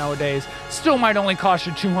actors nowadays, still might only cost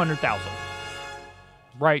you $200,000.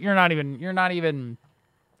 Right? You're not even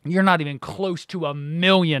close to $1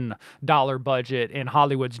 million budget, and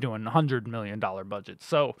Hollywood's doing $100 million budgets.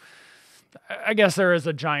 So I guess there is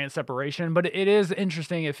a giant separation, but it is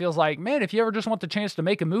interesting. It feels like, man, if you ever just want the chance to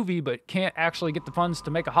make a movie but can't actually get the funds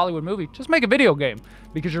to make a Hollywood movie, just make a video game,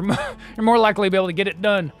 because you're more likely to be able to get it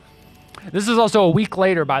done. This is also a week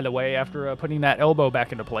later, by the way, after putting that elbow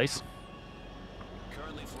back into place.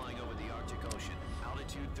 Currently flying over the Arctic Ocean,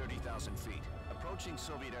 altitude 30,000 feet, approaching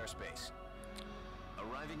Soviet airspace.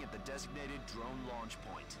 Arriving at the designated drone launch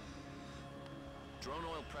point. Drone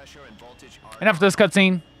oil pressure and voltage are... And after this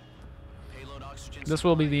cutscene, this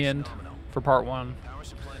will be the end for part 1.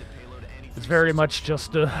 It's very much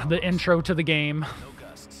just the intro to the game.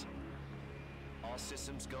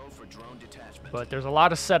 But there's a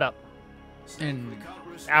lot of setup. And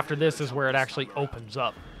after this is where it actually opens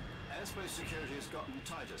up. Airspace security has gotten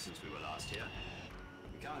tighter since we were last here.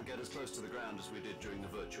 We can't get as close to the ground as we did during the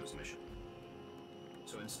Virtuous mission.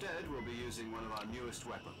 So instead, we'll be using one of our newest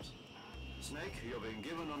weapons. Snake, you're being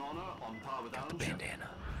given an honor on par with Alan Shepard. Bandana.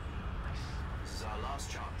 This is our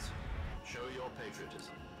last chance. Show your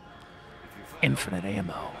patriotism. If you fail, Infinite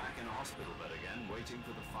ammo. back in a hospital bed again, waiting for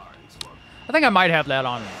the firing squad. I think I might have that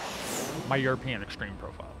on my European Extreme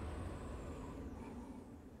profile.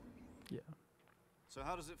 Yeah. So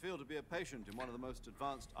how does it feel to be a patient in one of the most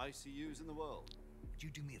advanced ICUs in the world? Would you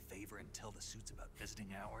do me a favor and tell the suits about visiting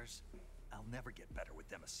hours? I'll never get better with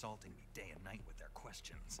them assaulting me day and night with their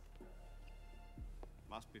questions.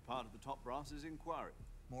 Must be part of the top brass's inquiry.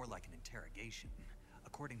 More like an interrogation.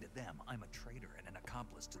 According to them, I'm a traitor and an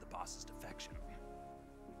accomplice to the boss's defection.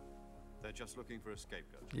 They're just looking for a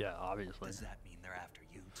scapegoat. Yeah, obviously. Does that mean they're after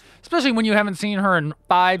you too? Especially when you haven't seen her in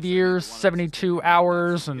 5 years, 72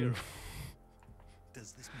 hours, and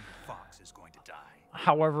Does this mean Fox is going to die?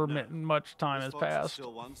 however No. much time has This fox is passed.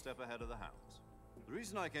 still one step ahead of the hounds. The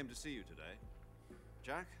reason I came to see you today,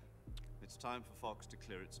 Jack, it's time for Fox to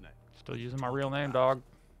clear its name. Still using my real name, dog.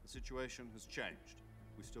 The situation has changed.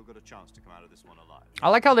 We've still got a chance to come out of this one alive. I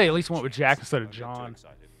like how they at least went with Jack instead of Don't get too John.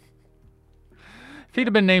 excited. If he'd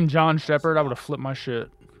have been named John Shepard, I would have flipped my shit.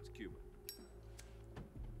 It's Cuba.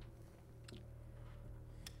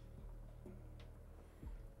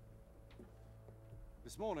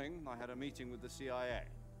 This morning, I had a meeting with the CIA.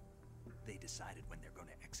 They decided when they're going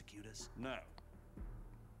to execute us? No.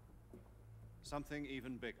 Something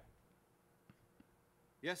even bigger.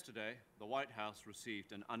 Yesterday, the White House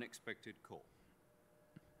received an unexpected call.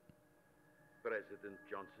 President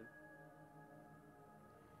Johnson?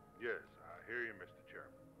 Yes, I hear you, Mr.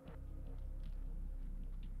 Chairman.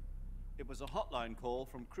 It was a hotline call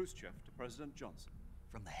from Khrushchev to President Johnson.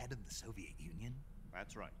 From the head of the Soviet Union?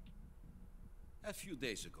 That's right. A few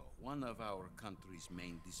days ago, one of our country's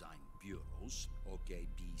main design bureaus,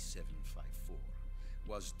 OKB-754,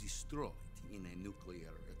 was destroyed in a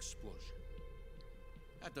nuclear explosion.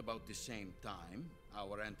 At about the same time,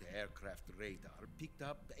 our anti-aircraft radar picked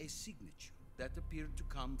up a signature that appeared to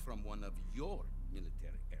come from one of your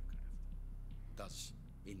military aircraft. Does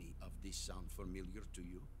any of this sound familiar to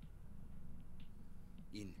you?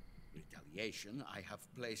 In retaliation, I have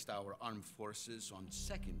placed our armed forces on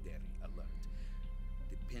secondary alert.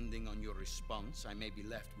 Depending on your response, I may be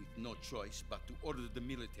left with no choice but to order the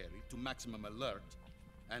military to maximum alert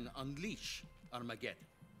and unleash Armageddon.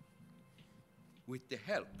 With the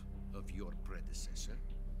help of your predecessor,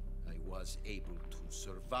 I was able to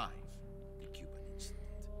survive the Cuban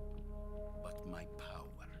incident. But my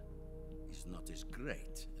power is not as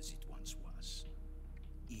great as it once was.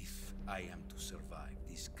 If I am to survive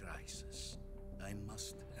this crisis, I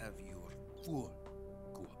must have your full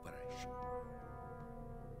cooperation.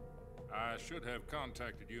 I should have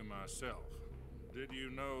contacted you myself. Did you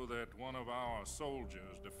know that one of our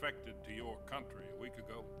soldiers defected to your country a week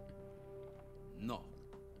ago? No.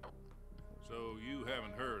 So you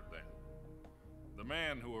haven't heard then. The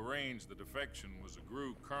man who arranged the defection was a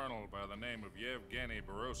GRU colonel by the name of Yevgeny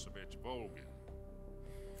Borisovich Volgin.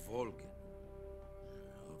 Volgin?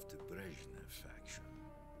 Of the Brezhnev faction.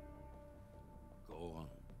 Go on.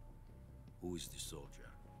 Who is the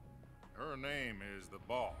soldier? Her name is the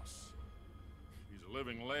Boss. She's a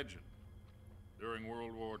living legend. During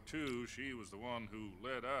World War II, she was the one who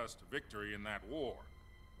led us to victory in that war.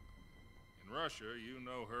 In Russia, you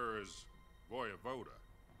know her as Voyevoda.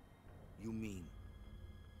 You mean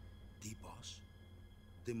the Boss?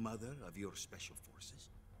 The mother of your special forces?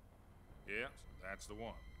 Yes, that's the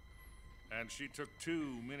one. And she took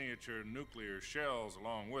 2 miniature nuclear shells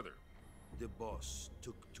along with her. The Boss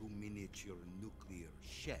took 2 miniature nuclear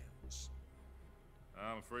shells.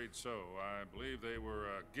 I'm afraid so. I believe they were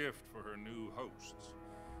a gift for her new hosts.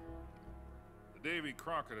 The Davy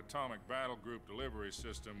Crockett Atomic Battle Group delivery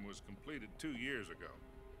system was completed 2 years ago.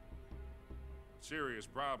 Serious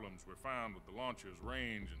problems were found with the launcher's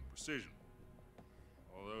range and precision.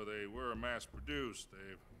 Although they were mass-produced,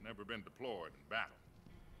 they've never been deployed in battle.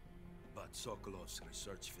 But Sokolov's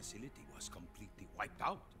research facility was completely wiped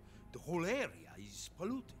out. The whole area is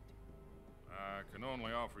polluted. I can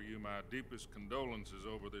only offer you my deepest condolences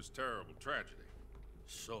over this terrible tragedy.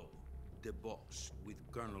 So, the Boss, with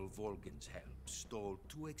Colonel Volgin's help, stole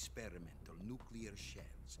 2 experimental nuclear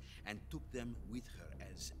shells and took them with her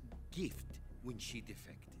as gift when she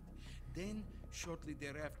defected. Then, shortly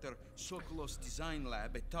thereafter, Sokolov's design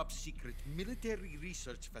lab, a top-secret military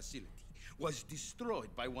research facility, was destroyed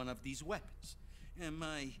by one of these weapons. Am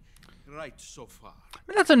I right so far? I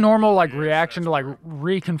mean, that's a normal reaction to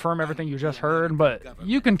reconfirm everything you just heard, but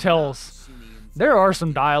you can tell there are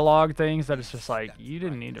some dialogue things that it's just like you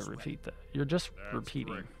didn't need to repeat that. You're just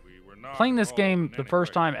repeating. Playing this game the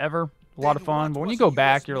first time ever, a lot of fun, but when you go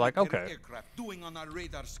back, you're like, okay.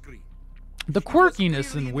 The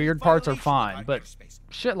quirkiness and weird parts are fine, but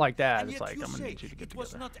shit like that, it's like, I'm gonna need you to get together.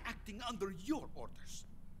 It was not acting under your orders.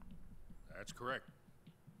 That's correct.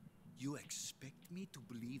 You expect me to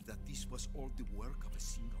believe that this was all the work of a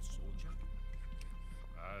single soldier?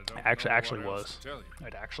 It actually was.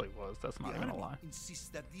 It actually was. That's not even a lie. Insists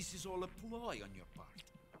that this is all a ploy on your part.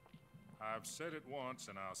 I've said it once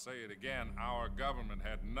and I'll say it again. Our government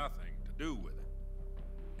had nothing to to do with it.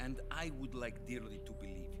 And I would like dearly to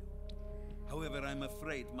believe you. However, I'm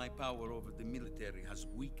afraid my power over the military has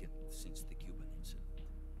weakened since the Cuban incident.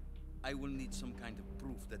 I will need some kind of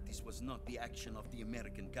proof that this was not the action of the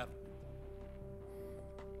American government.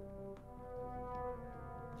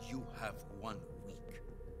 You have 1 week.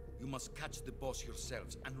 You must catch the boss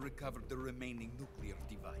yourselves and recover the remaining nuclear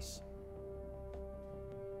device.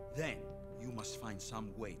 Then, you must find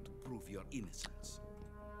some way to prove your innocence.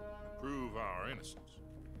 Prove our innocence?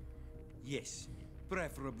 Yes,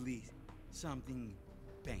 preferably something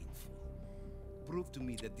painful. Prove to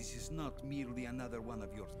me that this is not merely another one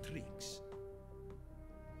of your tricks.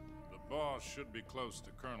 The boss should be close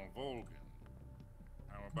to Colonel Volgin.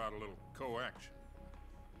 How about a little co-action?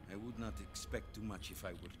 I would not expect too much if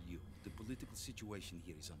I were you. The political situation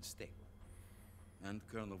here is unstable. And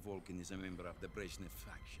Colonel Volgin is a member of the Brezhnev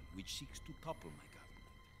faction, which seeks to topple my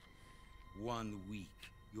government. 1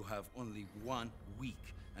 week. You have only 1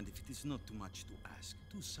 week. And if it is not too much to ask,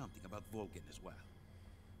 do something about Volgin as well.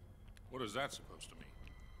 What is that supposed to mean?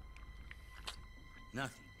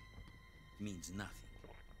 Nothing. It means nothing.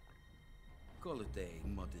 Call it a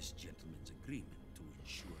modest gentleman's agreement to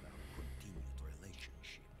ensure our continued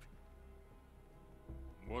relationship.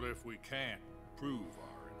 What if we can't prove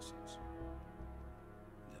our innocence?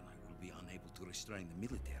 Then I will be unable to restrain the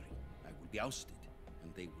military. I will be ousted,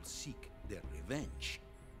 and they will seek their revenge.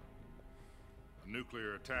 A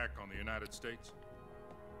nuclear attack on the United States?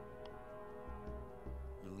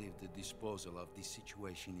 I leave the disposal of this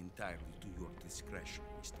situation entirely to your discretion,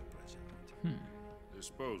 Mr. President.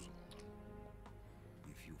 Disposal?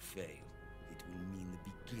 If you fail, it will mean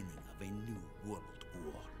the beginning of a new world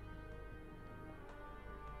war.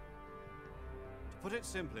 To put it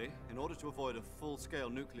simply, in order to avoid a full-scale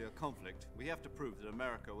nuclear conflict, we have to prove that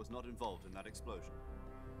America was not involved in that explosion.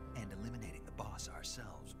 And eliminating the boss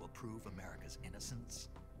ourselves will prove America's innocence?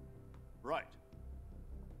 Right.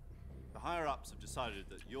 The higher-ups have decided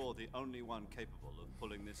that you're the only one capable of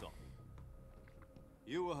pulling this off.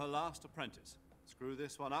 You were her last apprentice. Screw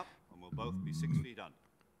this one up, and we'll both be 6 feet under.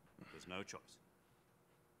 There's no choice.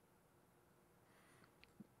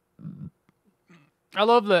 I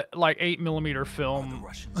love the like 8mm film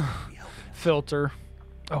filter.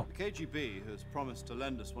 Oh. The KGB has promised to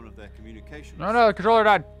lend us one of their communications. No, the controller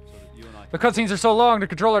died. So that you and I The cutscenes are so long, the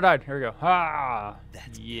controller died. Here we go. Ah.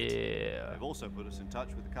 Yeah. They've also put us in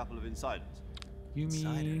touch with a couple of insiders.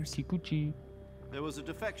 Yumi Kikuchi. There was a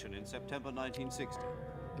defection in September 1960.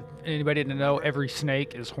 Anybody didn't know, every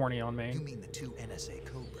snake is horny on me. You mean the 2 NSA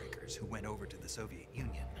codebreakers who went over to the Soviet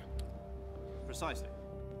Union? Precisely.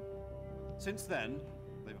 Since then,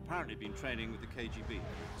 they've apparently been training with the KGB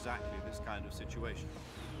for exactly this kind of situation.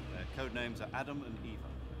 Their code names are Adam and Eva.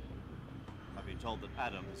 I've been told that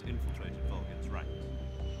Adam has infiltrated Volgin's ranks.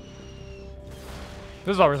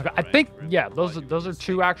 This is always. I think, yeah, those are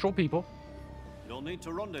 2 actual people You'll need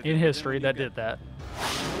to rendezvous in with history him when that you did that.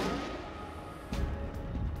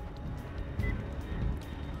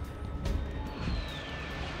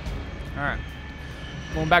 All right,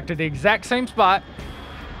 going back to the exact same spot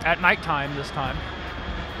at nighttime this time,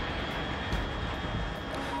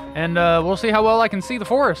 and we'll see how well I can see the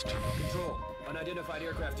forest. Control. Unidentified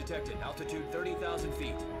aircraft detected. Altitude 30,000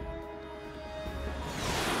 feet.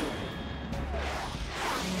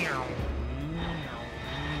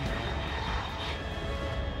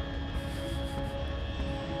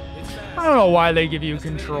 I don't know why they give you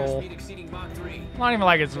control. Not even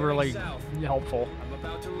like it's really helpful. I'm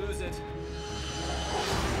about to lose it.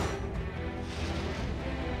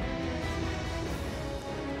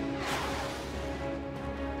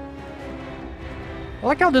 I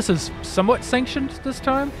like how this is somewhat sanctioned this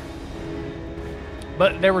time.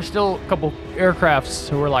 But there were still a couple aircrafts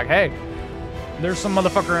who were like, hey, there's some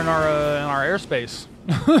motherfucker in our airspace.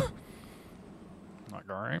 Like,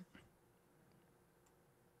 alright.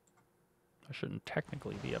 That shouldn't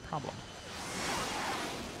technically be a problem.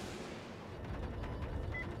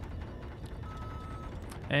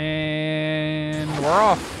 And we're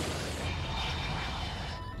off.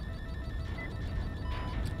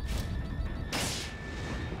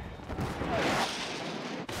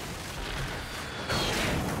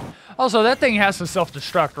 Also, that thing has to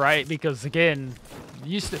self-destruct, right? Because again,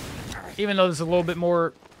 used to, even though this is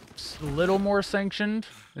a little more sanctioned,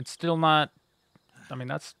 it's still not. I mean,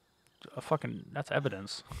 that's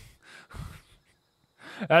evidence.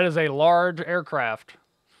 That is a large aircraft.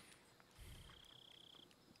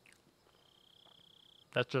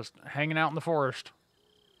 That's just hanging out in the forest.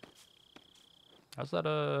 How's that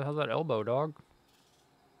elbow, dog?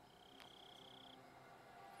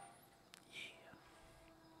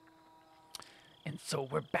 And so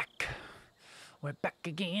we're back. We're back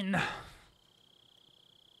again.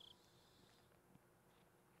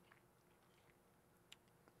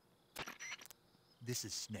 This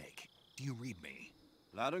is Snake. Do you read me?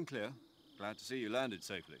 Loud and clear. Glad to see you landed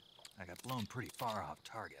safely. I got blown pretty far off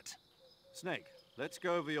target. Snake, let's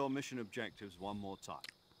go over your mission objectives one more time.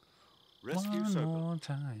 Rescue One Sokolov. more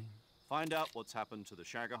time. Find out what's happened to the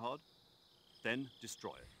Shagohod, then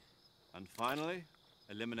destroy it. And finally,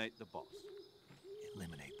 eliminate the boss.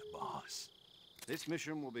 Eliminate the boss. This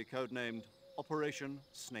mission will be codenamed Operation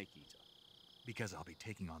Snake Eater. Because I'll be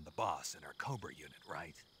taking on the boss in our Cobra unit,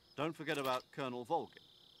 right? Don't forget about Colonel Volgin.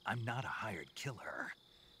 I'm not a hired killer.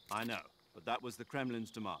 I know, but that was the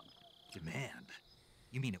Kremlin's demand. Demand?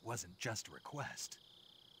 You mean it wasn't just a request?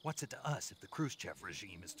 What's it to us if the Khrushchev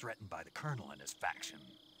regime is threatened by the Colonel and his faction?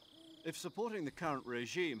 If supporting the current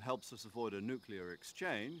regime helps us avoid a nuclear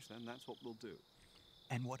exchange, then that's what we'll do.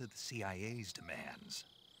 And what are the CIA's demands?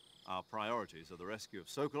 Our priorities are the rescue of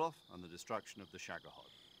Sokolov and the destruction of the Shagohod.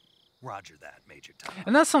 Roger that, Major Tom.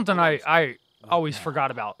 And that's something I always forgot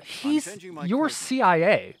about. You're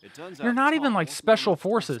CIA. You're not even like special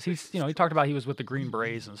forces. He's, you know, he talked about he was with the Green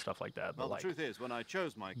Berets and stuff like that. But Well, like, the truth is, when I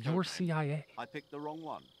chose my you're codename, CIA. I picked the wrong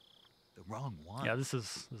one. The wrong one? Yeah, this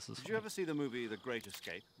is. Did you ever see the movie The Great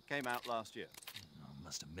Escape? It came out last year. Oh,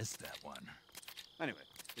 must have missed that one. Anyway,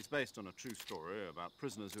 it's based on a true story about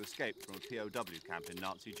prisoners who escaped from a POW camp in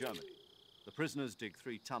Nazi Germany. The prisoners dig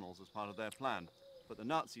 3 tunnels as part of their plan, but the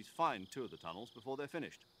Nazis find 2 of the tunnels before they're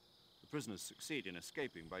finished. The prisoners succeed in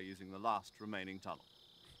escaping by using the last remaining tunnel.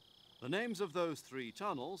 The names of those 3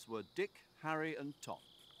 tunnels were Dick, Harry, and Tom.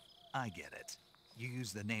 I get it. You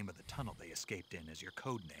used the name of the tunnel they escaped in as your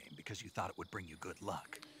code name because you thought it would bring you good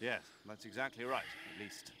luck. Yes, that's exactly right. At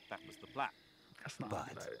least, that was the plan. That's not. But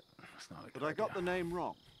But I got the name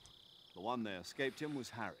wrong. The one they escaped in was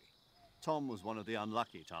Harry. Tom was one of the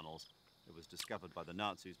unlucky tunnels. It was discovered by the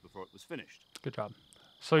Nazis before it was finished. Good job.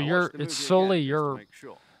 So I you're. watched the It's movie solely again just to your. make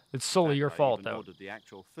sure. It's solely In your fact, fault, I even though. ordered the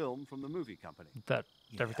actual film from the movie company. That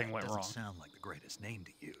Yeah, everything went doesn't wrong. sound like the greatest name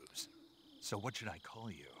to use. So what should I call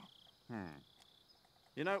you?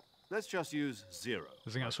 You know, let's just use Zero.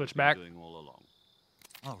 Is it gonna like switch we've been back? Doing all along.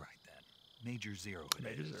 All right, then. Major Zero it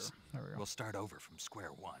Major is. Zero. There we go. We'll start over from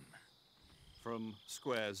square one. From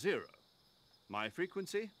square 0. My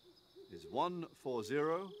frequency is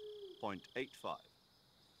 140.85.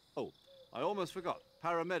 Oh, I almost forgot.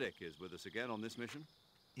 Paramedic is with us again on this mission.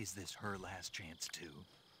 Is this her last chance, too?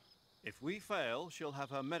 If we fail, she'll have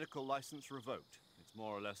her medical license revoked. It's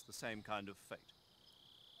more or less the same kind of fate.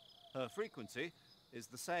 Her frequency is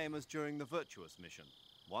the same as during the Virtuous mission,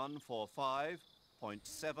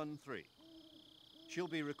 145.73. She'll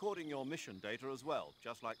be recording your mission data as well,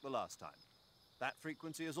 just like the last time. That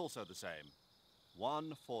frequency is also the same,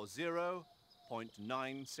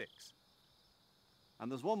 140.96. And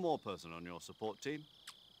there's one more person on your support team.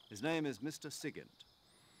 His name is Mr. Sigint.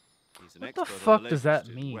 He's an What the expert fuck on the does that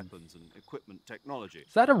latest in mean? weapons and equipment technology.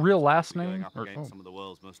 Is that a real last You're name? going up Or- against oh. some of the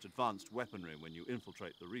world's most advanced weaponry when you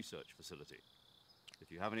infiltrate the research facility.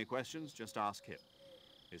 If you have any questions, just ask him.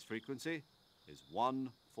 His frequency is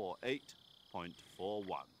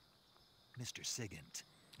 148.41. Mr. Sigint.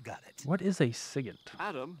 Got it. What is a SIGINT?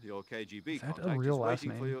 Adam, your KGB Is that a contact, real is last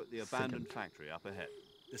waiting for name? you at the abandoned Sigint. factory up ahead.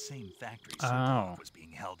 The same factory Oh. Sokolov was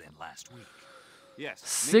being held in last week. Yes. meet up with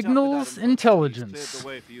Signals Adam first. He's intelligence. cleared the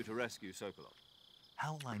way for you to rescue Sokolov.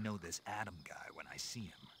 How will I know this Adam guy when I see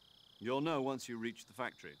him? You'll know once you reach the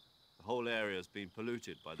factory. The whole area's been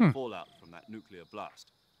polluted by the fallout from that nuclear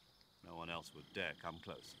blast. No one else would dare come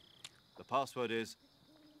close. The password is,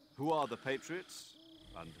 "Who are the Patriots?"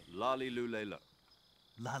 and Lali Lule Lo.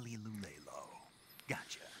 Lali Lulelo.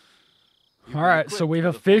 Gotcha. All right, so we've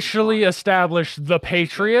officially established the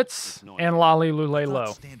Patriots and Lali I Lule thought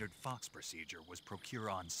Lo. standard Fox procedure was procure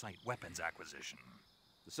on-site weapons acquisition.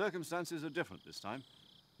 The circumstances are different this time.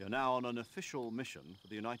 You're now on an official mission for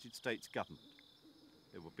the United States government.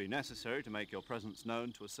 It would be necessary to make your presence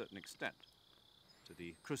known to a certain extent. To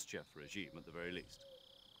the Khrushchev regime, at the very least.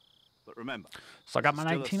 But remember, So I got this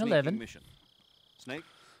my is still a 1911. sneaking mission. Snake,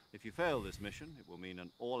 if you fail this mission, it will mean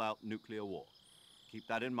an all-out nuclear war. Keep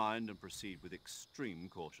that in mind and proceed with extreme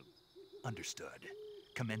caution. Understood.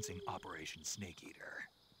 Commencing Operation Snake Eater.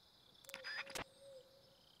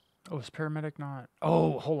 Oh, is paramedic not?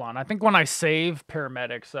 Oh, hold on. I think when I save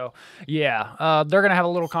paramedic, so yeah, they're gonna have a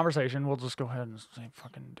little conversation. We'll just go ahead and say,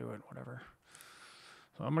 fucking do it, whatever.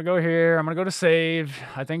 So I'm gonna go here. I'm gonna go to save.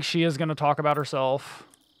 I think she is gonna talk about herself.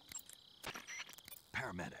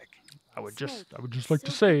 Paramedic. I would just like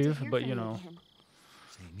to save, but you know,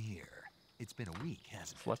 Same here. It's been a week,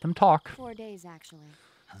 hasn't let's let them talk, 4 days, actually.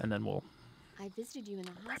 and then we'll I visited you in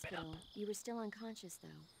the hospital. You were still unconscious, though.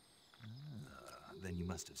 Then you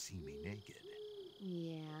must have seen me naked.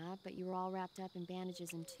 Yeah, but you were all wrapped up in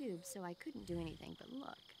bandages and tubes, so I couldn't do anything but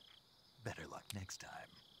look. Better luck next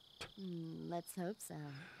time. Let's hope so.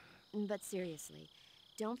 But seriously,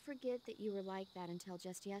 don't forget that you were like that until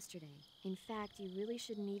just yesterday. In fact, you really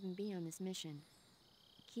shouldn't even be on this mission.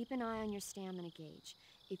 Keep an eye on your stamina gauge.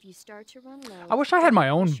 If you start to run low, I wish I had my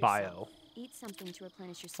own replenish bio. yourself. Eat something to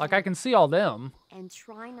replenish your Like, stamina. I can see all them. And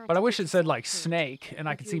try not But to I wish get it said, yourself like, hurt. Snake, and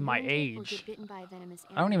I If could you're see my wounded or age. get bitten by a venomous I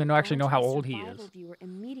don't animal, even know actually go know how into a old he survival is. viewer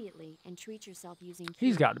immediately and treat yourself using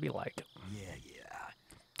He's Cure. got to be like Yeah.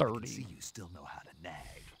 30. I can see you still know how to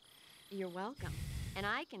nag. You're welcome. And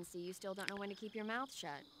I can see you still don't know when to keep your mouth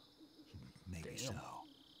shut. Maybe so.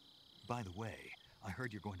 By the way, I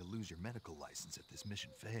heard you're going to lose your medical license if this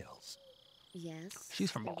mission fails. Yes.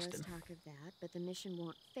 She's from there was Boston. talk of that, but the mission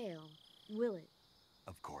won't fail, will it?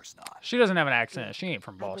 Of course not. She doesn't have an accent. She ain't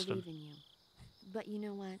from I Boston. believe in you. But you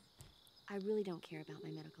know what? I really don't care about my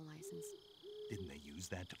medical license. Didn't they use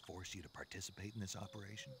that to force you to participate in this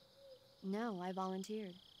operation? No, I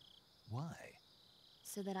volunteered. Why?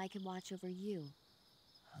 So that I could watch over you.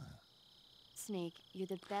 Snake, you're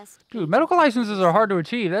the best. Dude, agent medical I've licenses ever are hard to seen.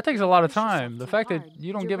 achieve. That takes a lot of Push yourself time. The too fact that hard.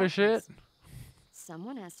 you don't You're give a shit. reckless.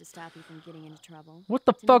 Someone has to stop you from getting into trouble. What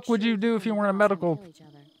the to fuck make would sure you do if and you the weren't a boss don't medical kill each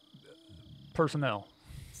other. personnel?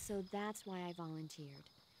 So that's why I volunteered.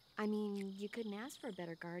 I mean, you couldn't ask for a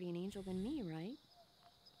better guardian angel than me, right?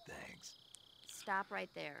 Thanks. Stop right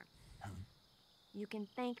there. You can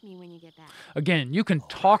thank me when you get back. Again, you can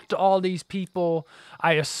talk to all these people.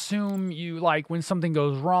 I assume you, like, when something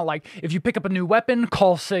goes wrong, like, if you pick up a new weapon,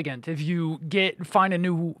 call SIGINT. If you find a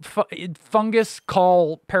new fungus,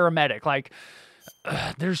 call paramedic. Like,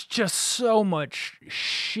 there's just so much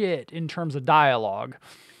shit in terms of dialogue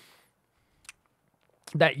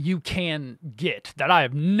that you can get that I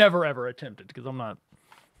have never, ever attempted, because I'm not...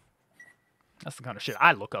 That's the kind of shit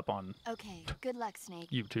I look up on Okay, good luck, Snake.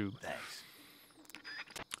 YouTube. Thanks.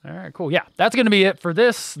 All right, cool. Yeah, that's going to be it for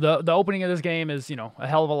this. The opening of this game is, you know, a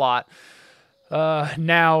hell of a lot.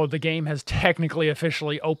 Now the game has technically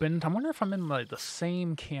officially opened. I wonder if I'm in like the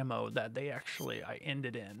same camo that I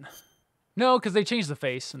ended in. No, because they changed the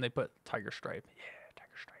face and they put Tiger Stripe. Yeah,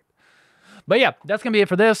 Tiger Stripe. But yeah, that's going to be it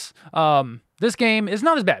for this. This game is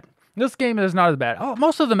not as bad. This game is not as bad. Oh,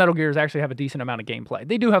 most of the Metal Gears actually have a decent amount of gameplay.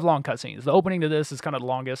 They do have long cutscenes. The opening to this is kind of the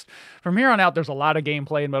longest. From here on out, there's a lot of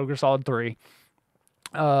gameplay in Metal Gear Solid 3.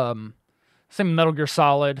 Same Metal Gear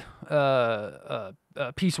Solid,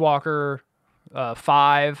 Peace Walker,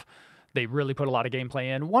 5. They really put a lot of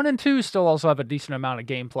gameplay in. 1 and 2 still also have a decent amount of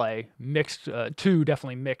gameplay. Mixed, 2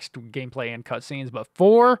 definitely mixed gameplay and cutscenes. But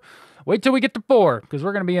 4, wait till we get to 4, because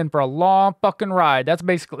we're going to be in for a long fucking ride. That's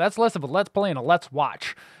less of a let's play and a let's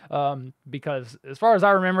watch. Because as far as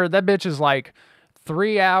I remember, that bitch is like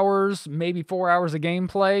 3 hours, maybe 4 hours of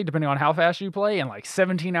gameplay, depending on how fast you play, and like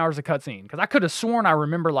 17 hours of cutscene. Because I could have sworn I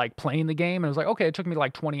remember like playing the game, and it was like, okay, it took me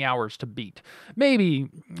like 20 hours to beat. Maybe,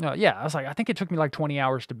 yeah, I was like, I think it took me like 20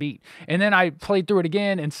 hours to beat. And then I played through it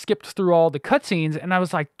again and skipped through all the cutscenes, and I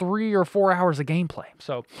was like 3 or 4 hours of gameplay.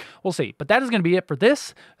 So we'll see. But that is going to be it for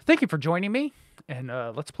this. Thank you for joining me, and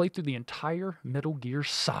let's play through the entire Metal Gear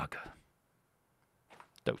saga.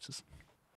 Doses.